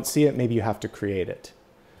 If you don't see it, maybe you have to create it.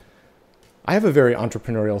 I have a very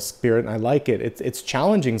entrepreneurial spirit, and I like it. It's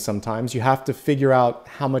challenging sometimes. You have to figure out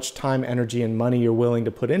how much time, energy, and money you're willing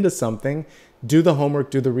to put into something. Do the homework,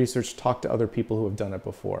 do the research, talk to other people who have done it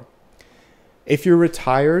before. If you're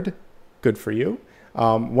retired, good for you.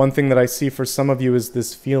 One thing that I see for some of you is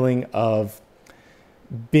this feeling of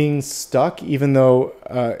being stuck, even though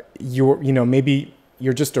maybe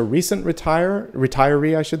you're just a recent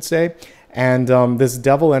retiree, I should say. And this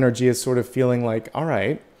devil energy is sort of feeling like, all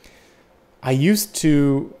right, I used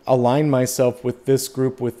to align myself with this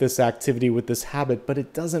group, with this activity, with this habit, but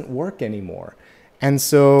it doesn't work anymore. And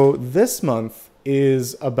so this month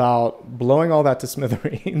is about blowing all that to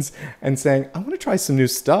smithereens and saying, I want to try some new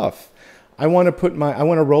stuff. I want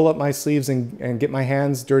to roll up my sleeves and get my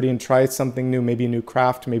hands dirty and try something new, maybe a new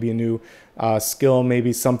craft, maybe a new skill,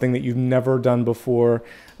 maybe something that you've never done before.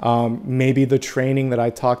 Maybe the training that I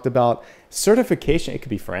talked about, certification, it could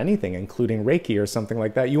be for anything, including Reiki or something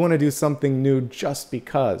like that. You want to do something new just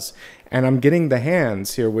because. And I'm getting the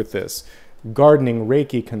hands here with this. Gardening,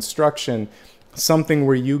 Reiki, construction, something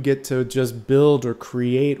where you get to just build or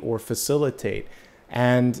create or facilitate.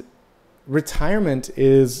 And retirement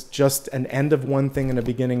is just an end of one thing and a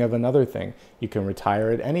beginning of another thing. You can retire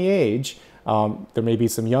at any age. There may be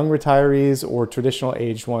some young retirees or traditional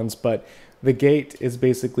aged ones, but the gate is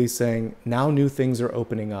basically saying now new things are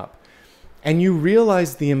opening up. And you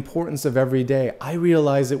realize the importance of every day. I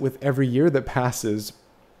realize it with every year that passes,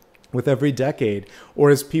 with every decade, or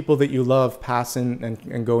as people that you love pass in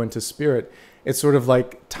and go into spirit. It's sort of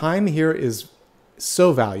like time here is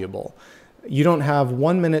so valuable. You don't have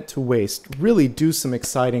 1 minute to waste. Really do some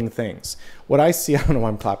exciting things. What I see, I don't know why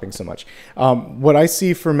I'm clapping so much. What I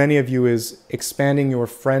see for many of you is expanding your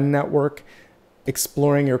friend network,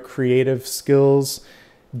 exploring your creative skills,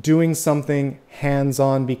 doing something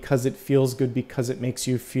hands-on because it feels good, because it makes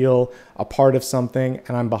you feel a part of something,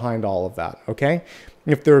 and I'm behind all of that, okay?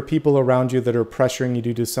 If there are people around you that are pressuring you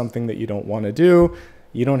to do something that you don't want to do,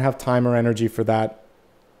 you don't have time or energy for that,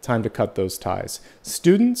 time to cut those ties.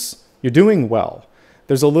 Students, you're doing well.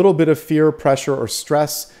 There's a little bit of fear, pressure, or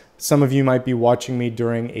stress. Some of you might be watching me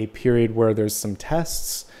during a period where there's some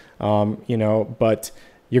tests, but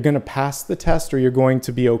you're going to pass the test, or you're going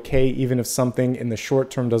to be okay even if something in the short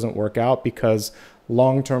term doesn't work out, because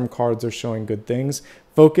long-term cards are showing good things.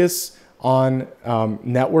 Focus on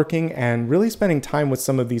networking and really spending time with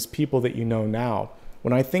some of these people that you know now.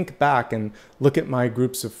 When I think back and look at my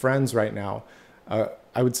groups of friends right now,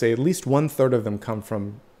 I would say at least 1/3 of them come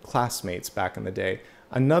from classmates back in the day.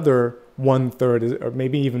 Another 1/3, or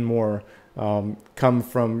maybe even more, come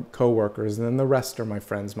from coworkers, and then the rest are my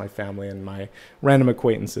friends, my family, and my random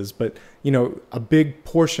acquaintances. But a big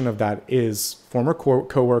portion of that is former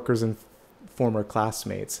coworkers and former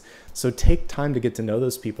classmates. So take time to get to know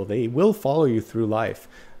those people. They will follow you through life.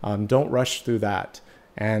 Don't rush through that.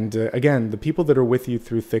 And again, the people that are with you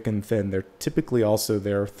through thick and thin, they're typically also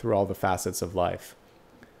there through all the facets of life.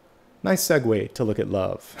 Nice segue to look at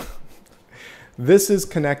love. This is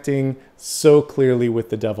connecting so clearly with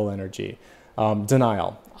the devil energy.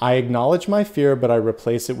 Denial. I acknowledge my fear, but I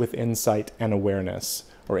replace it with insight and awareness,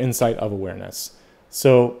 or insight of awareness.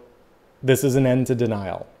 So this is an end to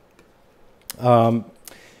denial.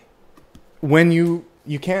 When you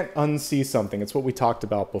can't unsee something, it's what we talked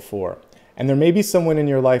about before. And there may be someone in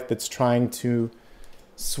your life that's trying to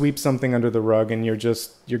sweep something under the rug, and you're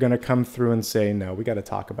going to come through and say, no, we got to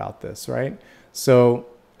talk about this, right? So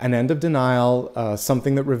an end of denial,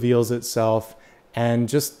 something that reveals itself, and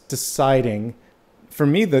just deciding. For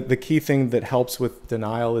me, the key thing that helps with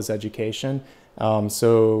denial is education.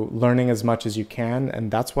 So learning as much as you can, and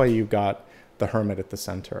that's why you've got the Hermit at the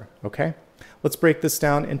center, okay? Let's break this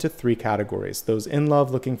down into 3 categories. Those in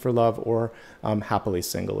love, looking for love, or happily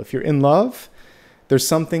single. If you're in love, there's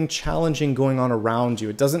something challenging going on around you.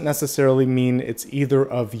 It doesn't necessarily mean it's either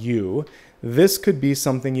of you. This could be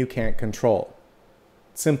something you can't control.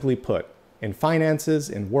 Simply put, in finances,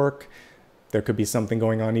 in work, there could be something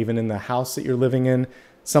going on even in the house that you're living in,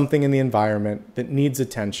 something in the environment that needs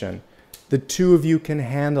attention. The two of you can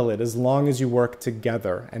handle it as long as you work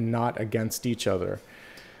together and not against each other.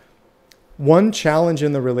 One challenge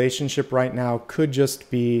in the relationship right now could just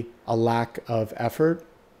be a lack of effort.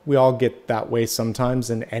 We all get that way sometimes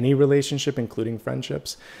in any relationship, including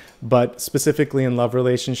friendships. But specifically in love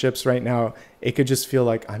relationships right now, it could just feel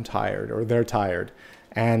like I'm tired or they're tired.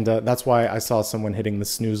 And that's why I saw someone hitting the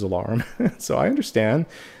snooze alarm. So I understand,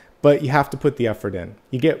 but you have to put the effort in.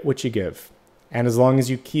 You get what you give. And as long as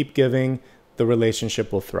you keep giving, the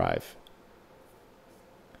relationship will thrive.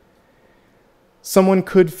 Someone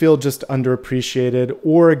could feel just underappreciated,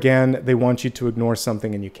 or again, they want you to ignore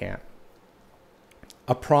something and you can't.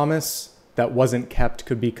 A promise that wasn't kept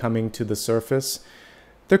could be coming to the surface.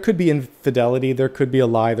 There could be infidelity, there could be a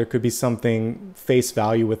lie, there could be something face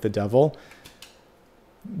value with the devil.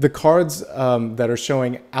 The cards that are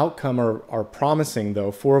showing outcome are promising though.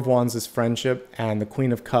 Four of Wands is friendship, and the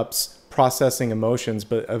Queen of Cups processing emotions,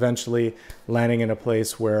 but eventually landing in a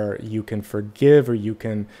place where you can forgive or you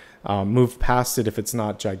can move past it if it's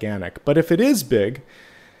not gigantic. But if it is big,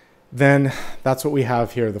 then that's what we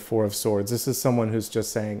have here, the Four of Swords. This is someone who's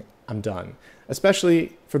just saying, I'm done.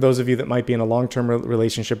 Especially for those of you that might be in a long-term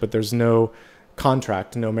relationship, but there's no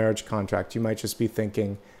contract, no marriage contract. You might just be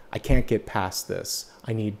thinking, I can't get past this.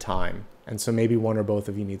 I need time. And so maybe one or both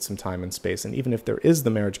of you need some time and space. And even if there is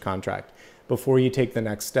the marriage contract, before you take the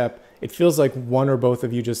next step, it feels like one or both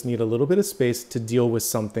of you just need a little bit of space to deal with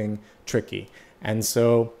something tricky. And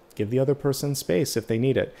so give the other person space if they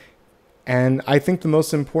need it. And I think the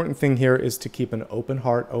most important thing here is to keep an open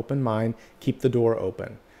heart, open mind, keep the door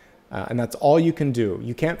open. And that's all you can do.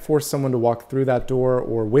 You can't force someone to walk through that door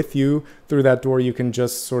or with you through that door. You can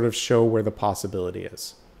just sort of show where the possibility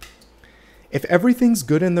is. If everything's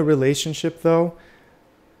good in the relationship though,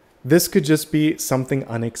 this could just be something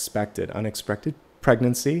unexpected. Unexpected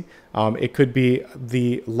pregnancy. It could be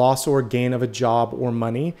the loss or gain of a job or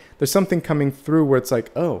money. There's something coming through where it's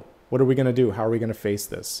like, oh, what are we going to do? How are we going to face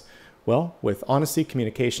this? Well, with honesty,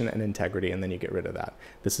 communication, and integrity, and then you get rid of that.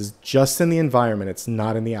 This is just in the environment. It's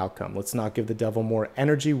not in the outcome. Let's not give the devil more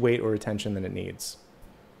energy, weight, or attention than it needs.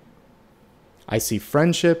 I see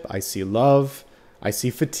friendship. I see love. I see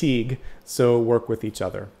fatigue. So work with each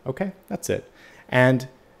other. Okay, that's it. And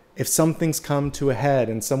if something's come to a head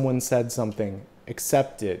and someone said something,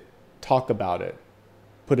 accept it, talk about it,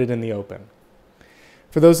 put it in the open.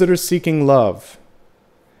 For those that are seeking love,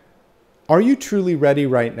 are you truly ready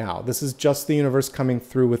right now? This is just the universe coming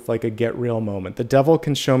through with like a get real moment. The devil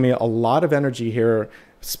can show me a lot of energy here,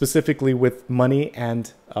 specifically with money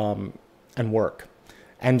and work,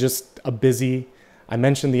 and just a busy. I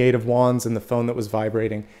mentioned the Eight of Wands and the phone that was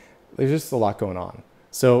vibrating. There's just a lot going on.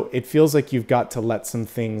 So it feels like you've got to let some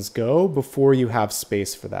things go before you have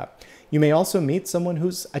space for that. You may also meet someone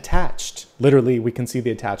who's attached. Literally, we can see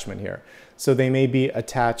the attachment here. So they may be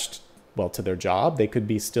attached, well, to their job. They could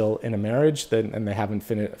be still in a marriage and they haven't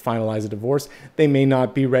finalized a divorce. They may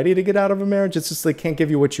not be ready to get out of a marriage. It's just they can't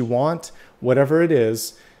give you what you want. Whatever it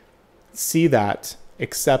is, see that,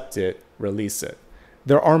 accept it, release it.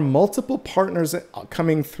 There are multiple partners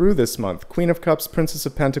coming through this month. Queen of Cups, Princess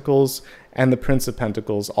of Pentacles, and the Prince of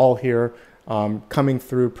Pentacles, all here coming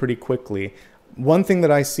through pretty quickly. One thing that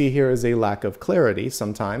I see here is a lack of clarity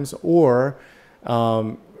sometimes, or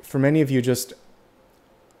for many of you, just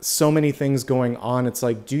so many things going on. It's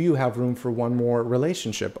like, do you have room for one more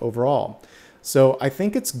relationship overall? So I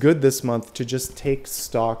think it's good this month to just take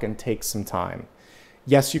stock and take some time.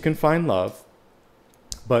 Yes, you can find love,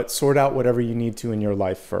 but sort out whatever you need to in your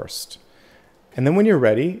life first. And then when you're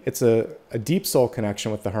ready, it's a deep soul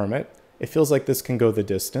connection with the Hermit. It feels like this can go the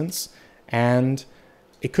distance, and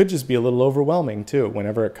it could just be a little overwhelming too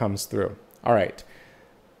whenever it comes through. All right.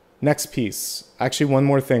 Next piece. Actually, one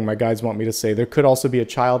more thing my guides want me to say. There could also be a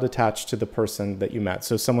child attached to the person that you met.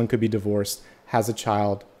 So someone could be divorced, has a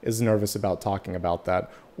child, is nervous about talking about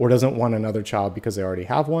that, or doesn't want another child because they already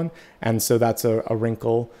have one. And so that's a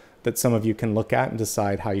wrinkle that some of you can look at and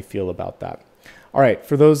decide how you feel about that. All right,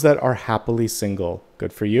 for those that are happily single,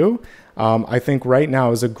 good for you. I think right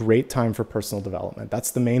now is a great time for personal development.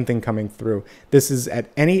 That's the main thing coming through. This is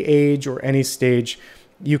at any age or any stage.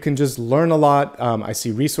 You can just learn a lot. I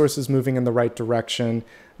see resources moving in the right direction.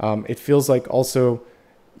 It feels like also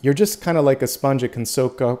you're just kind of like a sponge. It can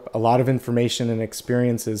soak up a lot of information and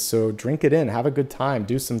experiences. So drink it in, have a good time,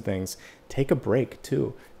 do some things. Take a break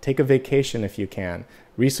too. Take a vacation if you can.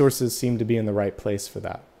 Resources seem to be in the right place for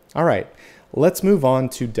that. All right, let's move on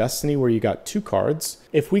to Destiny, where you got two cards.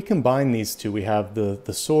 If we combine these two, we have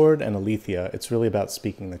the Sword and Aletheia. It's really about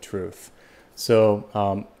speaking the truth.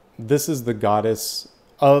 So this is the goddess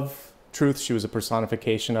of truth. She was a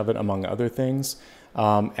personification of it, among other things.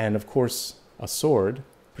 And of course, a sword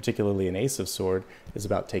particularly an Ace of Sword, is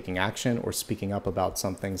about taking action or speaking up about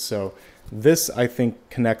something. So this, I think,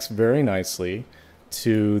 connects very nicely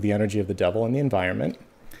to the energy of the devil and the environment.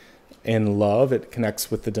 In love, it connects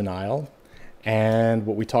with the denial. And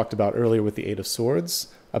what we talked about earlier with the Eight of Swords,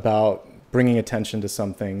 about bringing attention to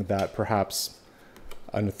something that perhaps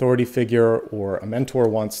an authority figure or a mentor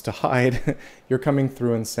wants to hide. You're coming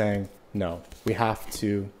through and saying, no, we have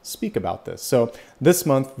to speak about this. So this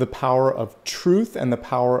month, the power of truth and the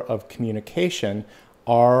power of communication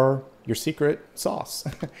are your secret sauce.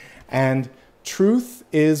 And truth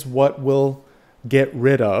is what will get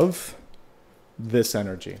rid of this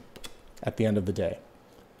energy at the end of the day.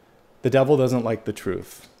 The devil doesn't like the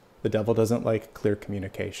truth. The devil doesn't like clear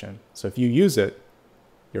communication. So if you use it,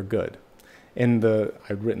 you're good.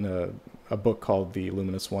 I'd written a book called The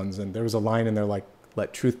Luminous Ones, and there was a line in there like,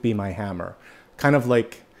 let truth be my hammer. Kind of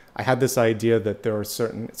like, I had this idea that there are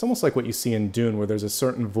certain, it's almost like what you see in Dune, where there's a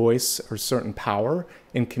certain voice or certain power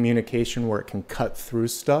in communication where it can cut through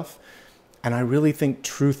stuff. And I really think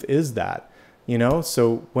truth is that, you know?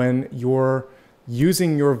 So when you're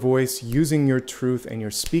using your voice, using your truth, and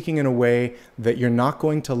you're speaking in a way that you're not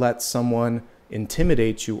going to let someone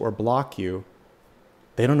intimidate you or block you,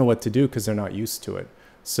 they don't know what to do because they're not used to it.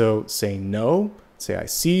 So say no, say I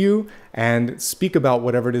see you, and speak about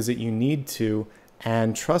whatever it is that you need to.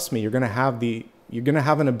 And trust me, you're going to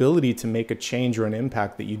have an ability to make a change or an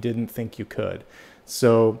impact that you didn't think you could.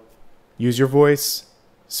 So use your voice,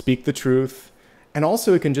 speak the truth, and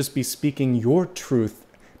also it can just be speaking your truth.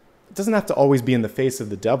 It doesn't have to always be in the face of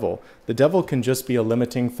the devil. The devil can just be a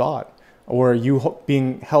limiting thought, or you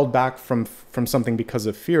being held back from something because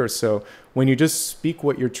of fear. So when you just speak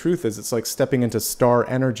what your truth is, it's like stepping into star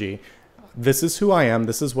energy. This is who I am.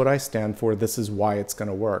 This is what I stand for. This is why it's going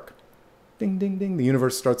to work. Ding, ding, ding. The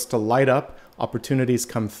universe starts to light up. Opportunities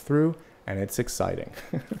come through, and it's exciting.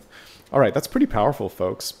 All right, that's pretty powerful,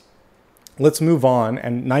 folks. Let's move on,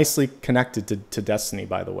 and nicely connected to destiny,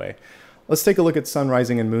 by the way. Let's take a look at sun,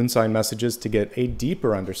 rising, and moon sign messages to get a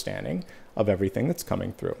deeper understanding of everything that's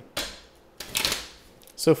coming through.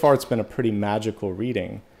 So far, it's been a pretty magical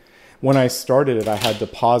reading. When I started it, I had to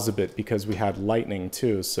pause a bit because we had lightning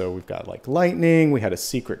too. So we've got like lightning, we had a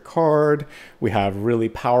secret card, we have really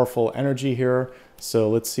powerful energy here. So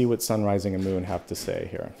let's see what sun, rising, and moon have to say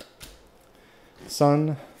here.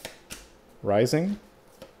 Sun, rising,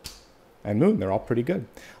 and moon, they're all pretty good.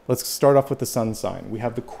 Let's start off with the sun sign. We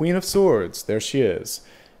have the Queen of Swords. There she is,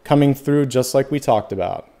 coming through just like we talked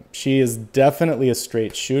about. She is definitely a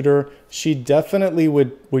straight shooter. She definitely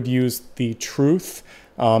would use the truth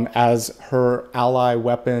as her ally,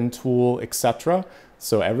 weapon, tool, etc.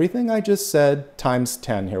 So everything I just said times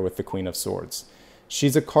 10 here with the Queen of Swords.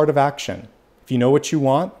 She's a card of action. If you know what you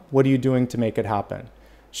want, what are you doing to make it happen?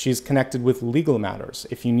 She's connected with legal matters.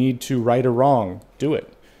 If you need to right a wrong, do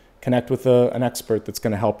it. Connect with an expert that's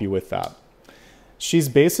going to help you with that. She's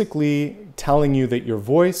basically telling you that your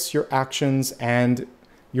voice, your actions, and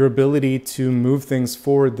your ability to move things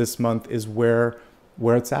forward this month is where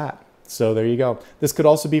it's at. So there you go. This could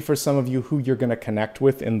also be for some of you who you're going to connect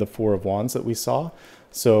with in the Four of Wands that we saw.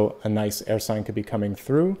 So a nice air sign could be coming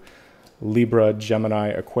through. Libra, Gemini,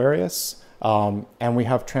 Aquarius. And we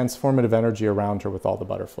have transformative energy around her with all the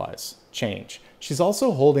butterflies. Change. She's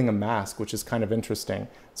also holding a mask, which is kind of interesting.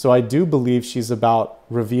 So I do believe she's about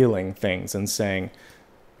revealing things and saying,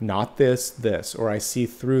 not this, or I see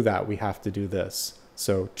through that, we have to do this.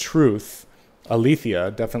 So truth, Alethea,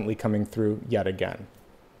 definitely coming through yet again.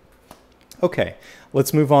 Okay,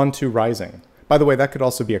 let's move on to rising. By the way, that could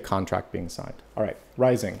also be a contract being signed. All right,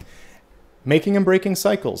 rising. Making and breaking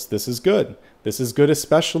cycles. This is good. This is good,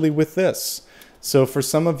 especially with this. So for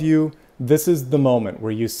some of you, this is the moment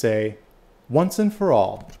where you say, once and for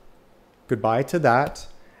all, goodbye to that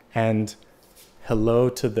and hello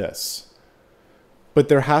to this. But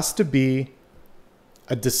there has to be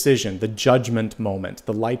a decision, the judgment moment,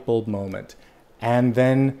 the light bulb moment, and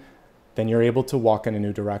then you're able to walk in a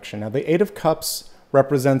new direction. Now, the Eight of Cups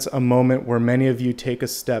represents a moment where many of you take a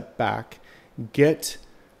step back, get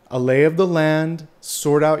a lay of the land,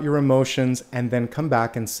 sort out your emotions, and then come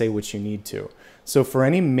back and say what you need to. So for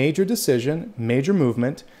any major decision, major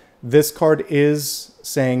movement, this card is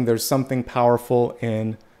saying there's something powerful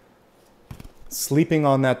in sleeping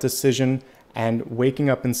on that decision and waking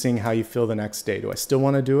up and seeing how you feel the next day. Do I still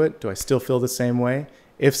want to do it? Do I still feel the same way?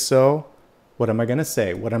 If so, what am I going to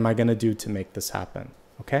say? What am I going to do to make this happen?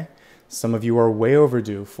 Okay? Some of you are way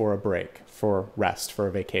overdue for a break, for rest, for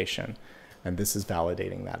a vacation. And this is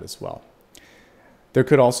validating that as well. There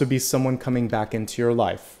could also be someone coming back into your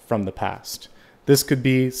life from the past. This could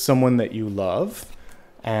be someone that you love,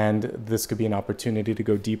 and this could be an opportunity to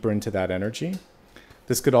go deeper into that energy.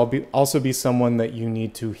 This could also be someone that you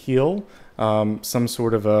need to heal, some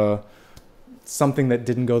sort of something that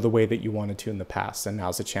didn't go the way that you wanted to in the past, and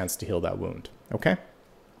now's a chance to heal that wound, okay?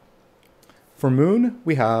 For Moon,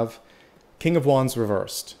 we have King of Wands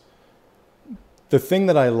reversed. The thing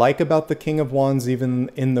that I like about the King of Wands,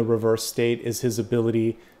 even in the reverse state, is his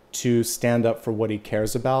ability to stand up for what he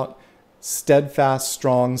cares about. Steadfast,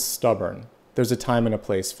 strong, stubborn. There's a time and a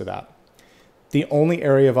place for that. The only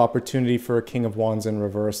area of opportunity for a King of Wands in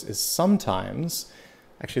reverse is sometimes,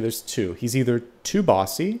 actually there's two. He's either too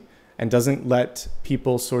bossy and doesn't let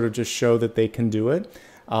people sort of just show that they can do it,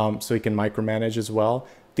 so he can micromanage as well.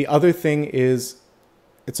 The other thing is,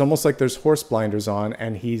 it's almost like there's horse blinders on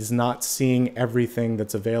and he's not seeing everything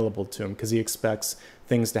that's available to him because he expects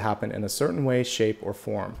things to happen in a certain way, shape, or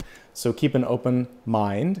form. So keep an open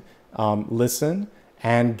mind, listen,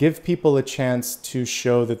 and give people a chance to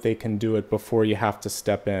show that they can do it before you have to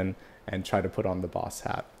step in and try to put on the boss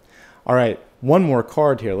hat. All right, one more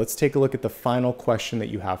card here. Let's take a look at the final question that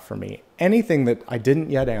you have for me. Anything that I didn't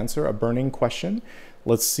yet answer, a burning question.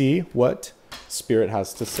 Let's see what Spirit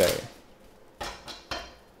has to say.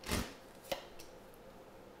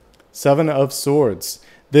 Seven of Swords.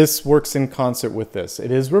 This works in concert with this. It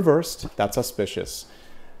is reversed. That's auspicious.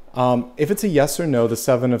 If it's a yes or no, the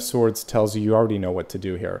Seven of Swords tells you already know what to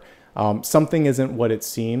do here. Something isn't what it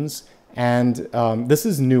seems, and this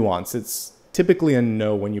is nuance. It's typically a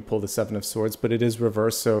no when you pull the Seven of Swords, but it is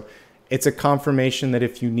reversed, so it's a confirmation that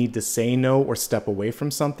if you need to say no or step away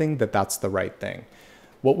from something, that's the right thing.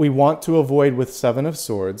 What we want to avoid with Seven of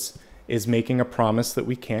Swords is making a promise that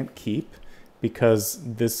we can't keep, because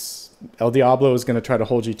this El Diablo is going to try to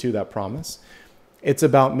hold you to that promise. It's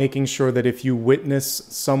about making sure that if you witness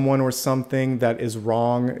someone or something that is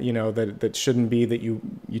wrong, you know, that shouldn't be, that you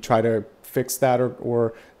try to fix that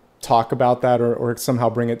or talk about that or somehow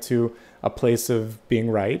bring it to a place of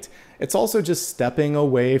being right. It's also just stepping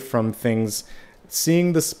away from things,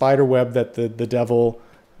 seeing the spider web that the devil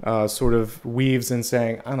sort of weaves and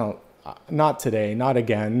saying, not today, not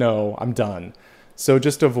again, no, I'm done. So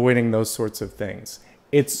just avoiding those sorts of things.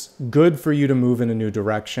 It's good for you to move in a new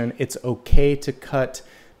direction. It's okay to cut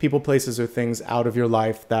people, places, or things out of your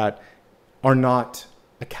life that are not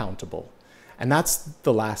accountable. And that's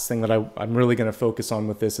the last thing that I'm really going to focus on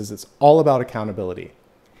with this, is it's all about accountability.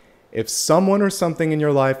 If someone or something in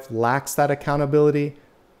your life lacks that accountability,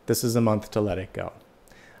 this is a month to let it go.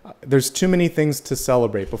 There's too many things to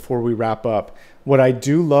celebrate before we wrap up. What I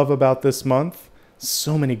do love about this month,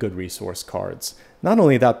 so many good resource cards. Not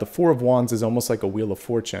only that, the Four of Wands is almost like a Wheel of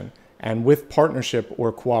Fortune. And with partnership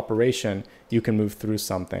or cooperation, you can move through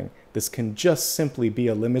something. This can just simply be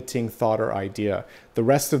a limiting thought or idea. The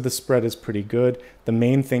rest of the spread is pretty good. The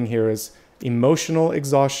main thing here is emotional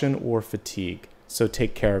exhaustion or fatigue. So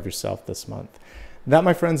take care of yourself this month. That,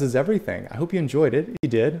 my friends, is everything. I hope you enjoyed it. If you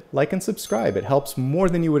did, like and subscribe. It helps more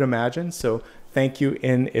than you would imagine. So thank you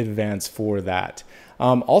in advance for that.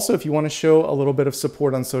 Also, if you want to show a little bit of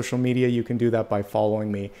support on social media, you can do that by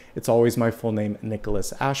following me. It's always my full name,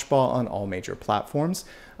 Nicholas Ashbaugh, on all major platforms.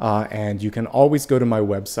 And you can always go to my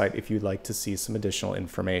website if you'd like to see some additional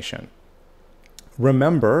information.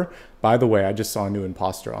 Remember, by the way, I just saw a new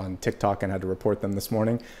imposter on TikTok and had to report them this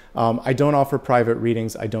morning. I don't offer private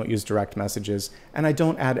readings, I don't use direct messages, and I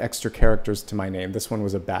don't add extra characters to my name. This one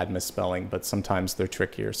was a bad misspelling, but sometimes they're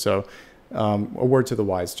trickier. So a word to the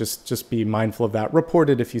wise, just be mindful of that. Report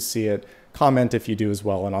it if you see it, comment if you do as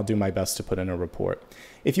well, and I'll do my best to put in a report.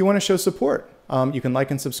 If you want to show support, you can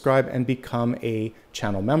like and subscribe and become a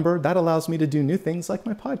channel member. That allows me to do new things like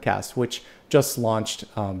my podcast, which just launched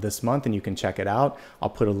this month, and you can check it out. I'll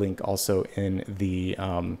put a link also in the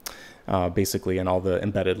basically in all the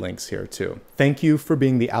embedded links here too. Thank you for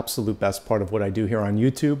being the absolute best part of what I do here on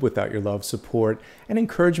YouTube. Without your love, support, and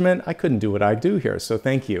encouragement, I couldn't do what I do here. So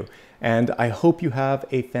thank you. And I hope you have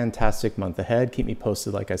a fantastic month ahead. Keep me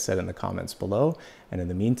posted, like I said, in the comments below. And in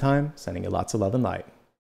the meantime, sending you lots of love and light.